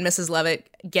feel when Mrs. Leavitt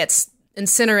gets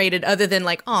incinerated other than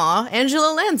like, aw,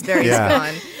 Angela Lansbury's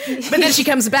gone. But then she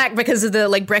comes back because of the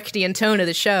like Brechtian tone of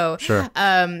the show. Sure.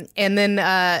 And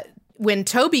then when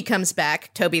Toby comes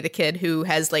back, Toby the kid who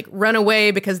has like run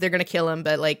away because they're going to kill him,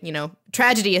 but like,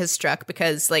 tragedy has struck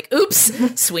because like,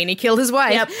 oops, Sweeney killed his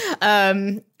wife. Yep.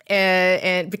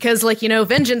 And because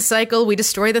vengeance cycle, we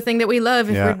destroy the thing that we love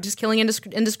if we're just killing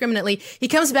indiscriminately. He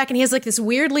comes back and he has like this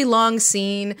weirdly long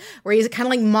scene where he's kind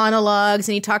of like monologues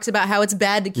and he talks about how it's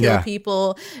bad to kill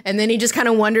people. And then he just kind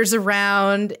of wanders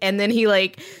around and then he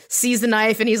like sees the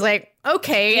knife and he's like,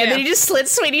 okay. And then he just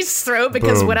slits Sweeney's throat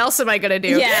because what else am I going to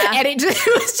do? Yeah. And it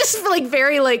was just like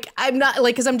very like, I'm not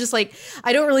like, because I'm just like,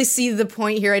 I don't really see the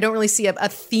point here. I don't really see a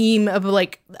theme of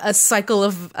like a cycle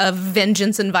of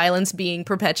vengeance and violence being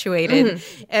perpetuated,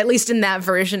 at least in that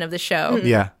version of the show.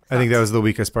 Yeah. I think that was the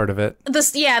weakest part of it.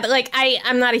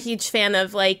 I'm not a huge fan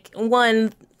of like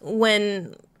when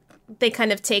they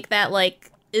kind of take that like,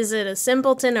 is it a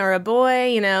simpleton or a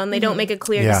boy, and they don't make a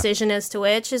clear decision as to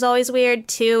which is always weird.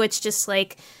 2, it's just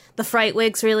like the fright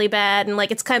wig's really bad and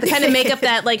like it's kind of makeup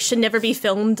that like should never be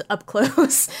filmed up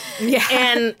close. Yeah.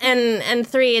 And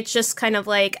 3, it's just kind of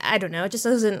like, I don't know, it just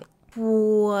doesn't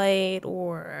quite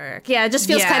work. Yeah, it just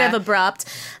feels kind of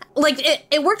abrupt. Like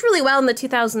it worked really well in the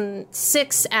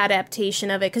 2006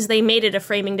 adaptation of it because they made it a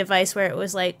framing device where it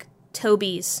was like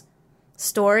Toby's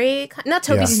story, not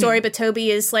Toby's story, but Toby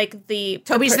is like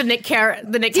Toby's the Nick Calloway.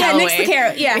 Nick's the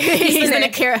Carrot. Yeah, he's the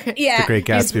Nick Carrot. Yeah, the Great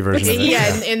Gatsby version of it.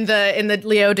 Yeah, in the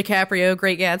Leo DiCaprio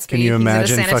Great Gatsby. Can you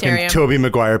imagine fucking Tobey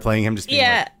Maguire playing him? Just being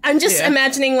I'm just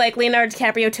imagining like Leonardo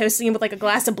DiCaprio toasting him with like a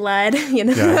glass of blood, and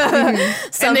then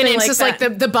it's just like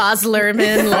the Baz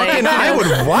Luhrmann. Like, and I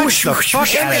would watch the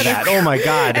fuck out of that. Oh my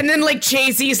god! And then like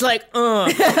Jay-Z's like,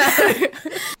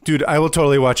 dude, I will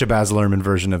totally watch a Baz Luhrmann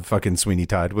version of fucking Sweeney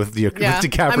Todd with DiCaprio.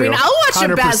 I mean, I'll watch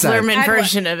 100%. A Baz Luhrmann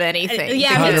version of anything.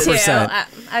 Yeah, 100%.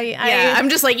 I'm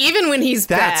just like, even when he's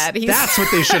bad, that's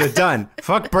what they should have done.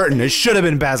 Fuck Burton. It should have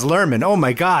been Baz Luhrmann. Oh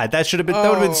my god, that would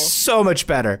have been so much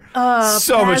better.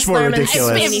 So much more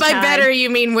ridiculous. If by better you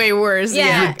mean way worse.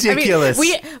 Yeah, ridiculous.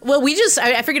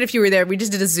 I forget if you were there. We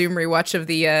just did a Zoom rewatch of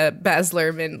the Baz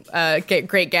Luhrmann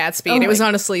Great Gatsby, and it was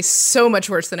honestly so much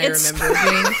worse than I remember.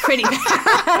 Being pretty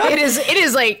bad. It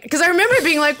is like, because I remember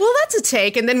being like, well, that's a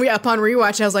take, and then upon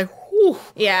rewatch, I was like, whew.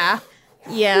 Yeah.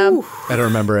 I don't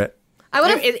remember it. I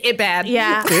would have it bad.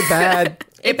 Yeah. It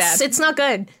bad. It's not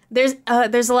good. There's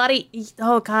a lot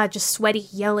of just sweaty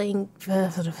yelling.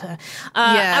 I would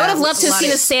have loved to have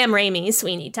seen a Sam Raimi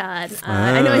Sweeney Todd.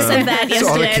 I know I said that yesterday. So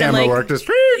all the camera work just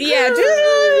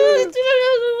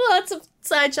lots of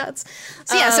side shots.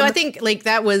 So so I think like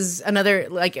that was another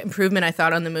like improvement I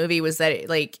thought on the movie was that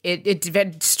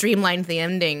it streamlined the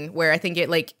ending, where I think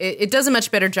it does a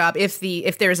much better job if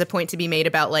there is a point to be made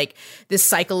about like this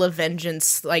cycle of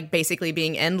vengeance like basically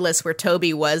being endless, where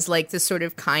Toby was like this sort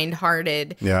of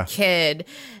kind-hearted kid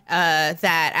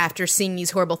that after seeing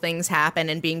these horrible things happen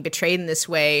and being betrayed in this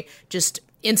way just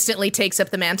instantly takes up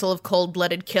the mantle of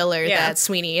cold-blooded killer Yeah. that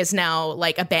Sweeney is now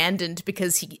like abandoned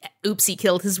because he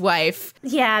killed his wife.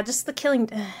 Yeah, just the killing,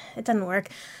 it doesn't work.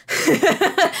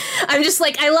 I'm just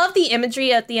like, I love the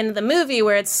imagery at the end of the movie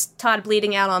where it's Todd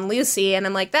bleeding out on Lucy, and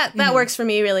I'm like, that works for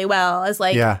me really well as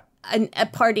like a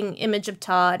parting image of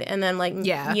Todd, and then like,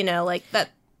 you know, like that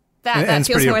ends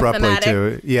feels pretty more abruptly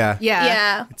thematic. too.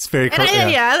 Yeah. It's very And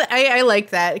I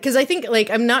like that because I think like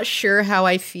I'm not sure how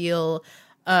I feel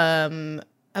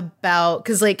about,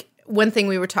 because like one thing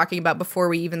we were talking about before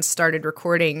we even started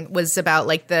recording was about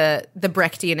like the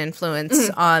Brechtian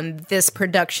influence on this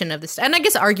production of this, and I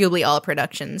guess arguably all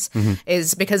productions,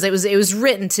 is because it was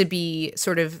written to be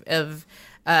sort of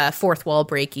fourth wall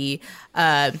breaky,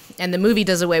 and the movie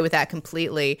does away with that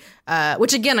completely,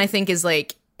 which again I think is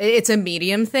like, it's a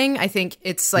medium thing. I think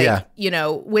it's like, you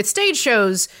know, with stage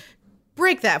shows,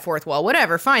 break that fourth wall,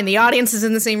 whatever, fine. The audience is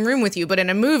in the same room with you, but in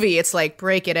a movie, it's like,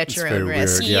 break it at your own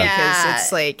risk. Weird, Because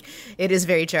it's like, it is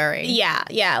very jarring.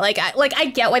 Yeah. Like I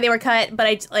get why they were cut, but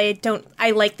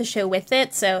I like the show with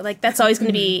it. So like, that's always going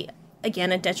to be,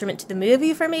 again, a detriment to the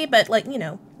movie for me. But like, you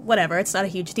know, whatever. It's not a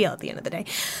huge deal at the end of the day.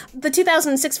 The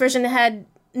 2006 version had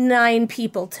 9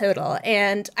 people total.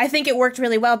 And I think it worked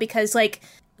really well because like,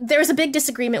 there was a big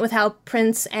disagreement with how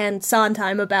Prince and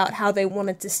Sondheim about how they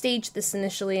wanted to stage this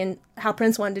initially and how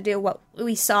Prince wanted to do what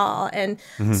we saw. And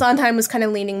Sondheim was kind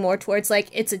of leaning more towards like,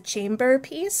 it's a chamber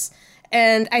piece.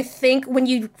 And I think when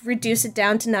you reduce it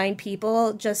down to 9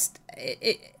 people, just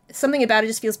something about it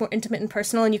just feels more intimate and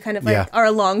personal, and you kind of like are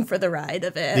along for the ride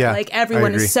of it. Yeah, like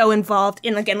everyone is so involved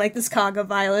in, again, like this cog of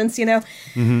violence, you know?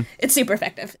 It's super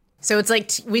effective. So it's like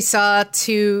we saw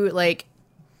 2 like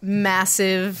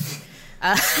massive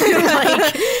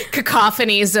like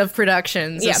cacophonies of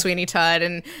productions of Sweeney Todd,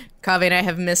 and Kaveh and I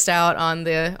have missed out on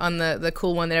the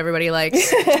cool one that everybody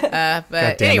likes.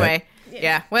 But anyway,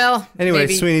 well, anyway,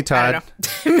 maybe, Sweeney Todd. I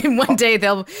don't know. I mean, one day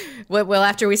well,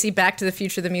 after we see Back to the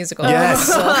Future the musical. Yes.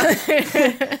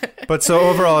 But so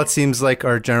overall, it seems like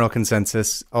our general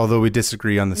consensus, although we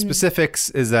disagree on the specifics,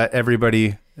 is that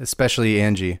everybody, especially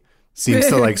Angie, seems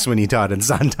to like Sweeney Todd and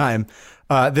Sondheim.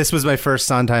 This was my first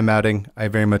Sondheim outing. I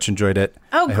very much enjoyed it.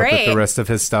 Oh, I great. hope that the rest of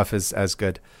his stuff is as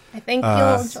good. I think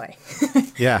you'll enjoy.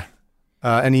 Yeah.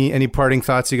 Any parting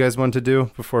thoughts you guys want to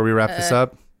do before we wrap this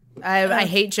up? I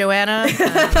hate Joanna.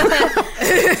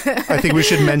 I think we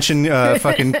should mention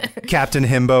fucking Captain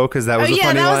Himbo, because that was a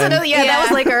funny line. That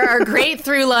was like our great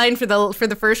through line for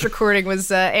the first recording was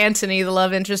Anthony, the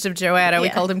love interest of Joanna. We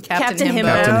called him Captain Himbo.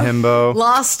 Captain Himbo.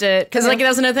 Lost it because like that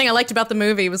was another thing I liked about the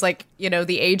movie was like, you know,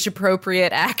 the age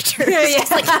appropriate actors.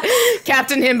 It's like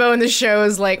Captain Himbo in the show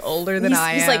is like older than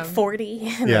I am. He's like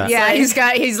 40. Yeah.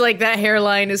 He's like that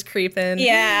hairline is creeping.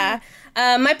 Yeah.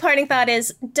 My parting thought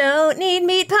is, don't need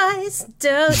meat pies,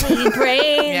 don't need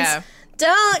brains,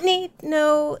 don't need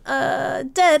no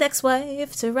dead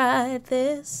ex-wife to ride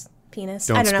this penis.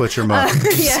 Don't split your mouth.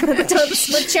 Don't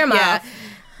split your mouth.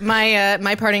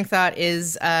 My parting thought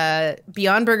is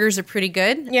Beyond Burgers are pretty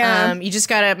good. Yeah. You just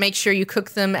gotta make sure you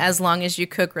cook them as long as you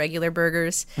cook regular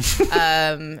burgers,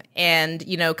 and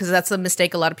you know, because that's a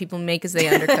mistake a lot of people make is they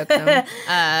undercook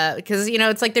them. Because you know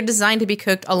it's like they're designed to be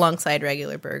cooked alongside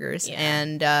regular burgers,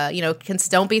 and you know,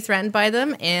 don't be threatened by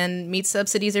them. And meat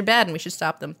subsidies are bad, and we should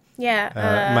stop them.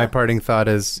 Yeah. My parting thought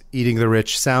is eating the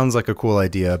rich sounds like a cool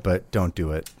idea, but don't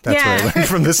do it. That's what I learned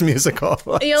from this musical.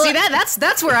 See,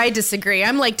 that's where I disagree.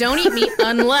 I'm like, don't eat meat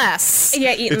unless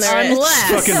eating the rich.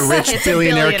 unless fucking rich it's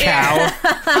billionaire cow.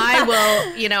 I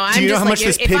will, you know. Do you know how much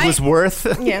this pig was worth?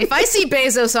 If I see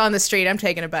Bezos on the street, I'm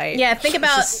taking a bite. Yeah, think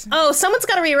about, someone's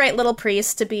got to rewrite Little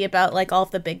Priest to be about like all of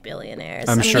the big billionaires.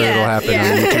 I'm sure it'll happen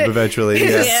on YouTube eventually.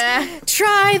 Yes. Yeah.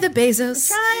 Try the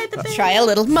Bezos. Try a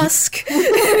little Musk.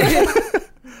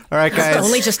 All right, guys.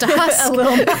 Only just a husk.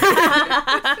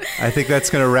 I think that's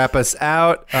going to wrap us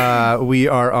out. We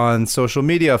are on social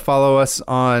media. Follow us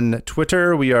on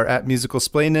Twitter. We are at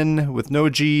musicalsplainin with no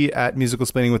G, at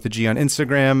musicalsplaining with a G on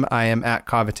Instagram. I am at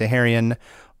Kaveh Taherian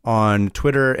on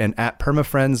Twitter and at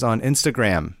permafriends on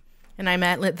Instagram. And I'm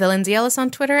at the Lindsay Ellis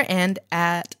on Twitter and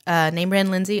at namebrand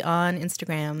Lindsay on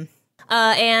Instagram.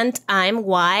 And I'm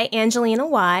Y, Angelina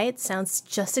Y. It sounds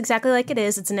just exactly like it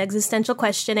is. It's an existential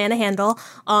question and a handle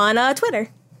on Twitter.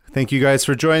 Thank you guys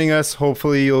for joining us.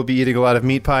 Hopefully you'll be eating a lot of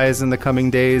meat pies in the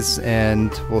coming days, and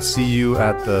we'll see you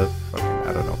at the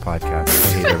podcast.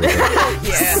 I hate everything.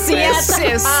 See you at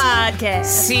the podcast.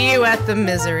 See you at the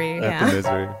misery. At the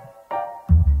misery.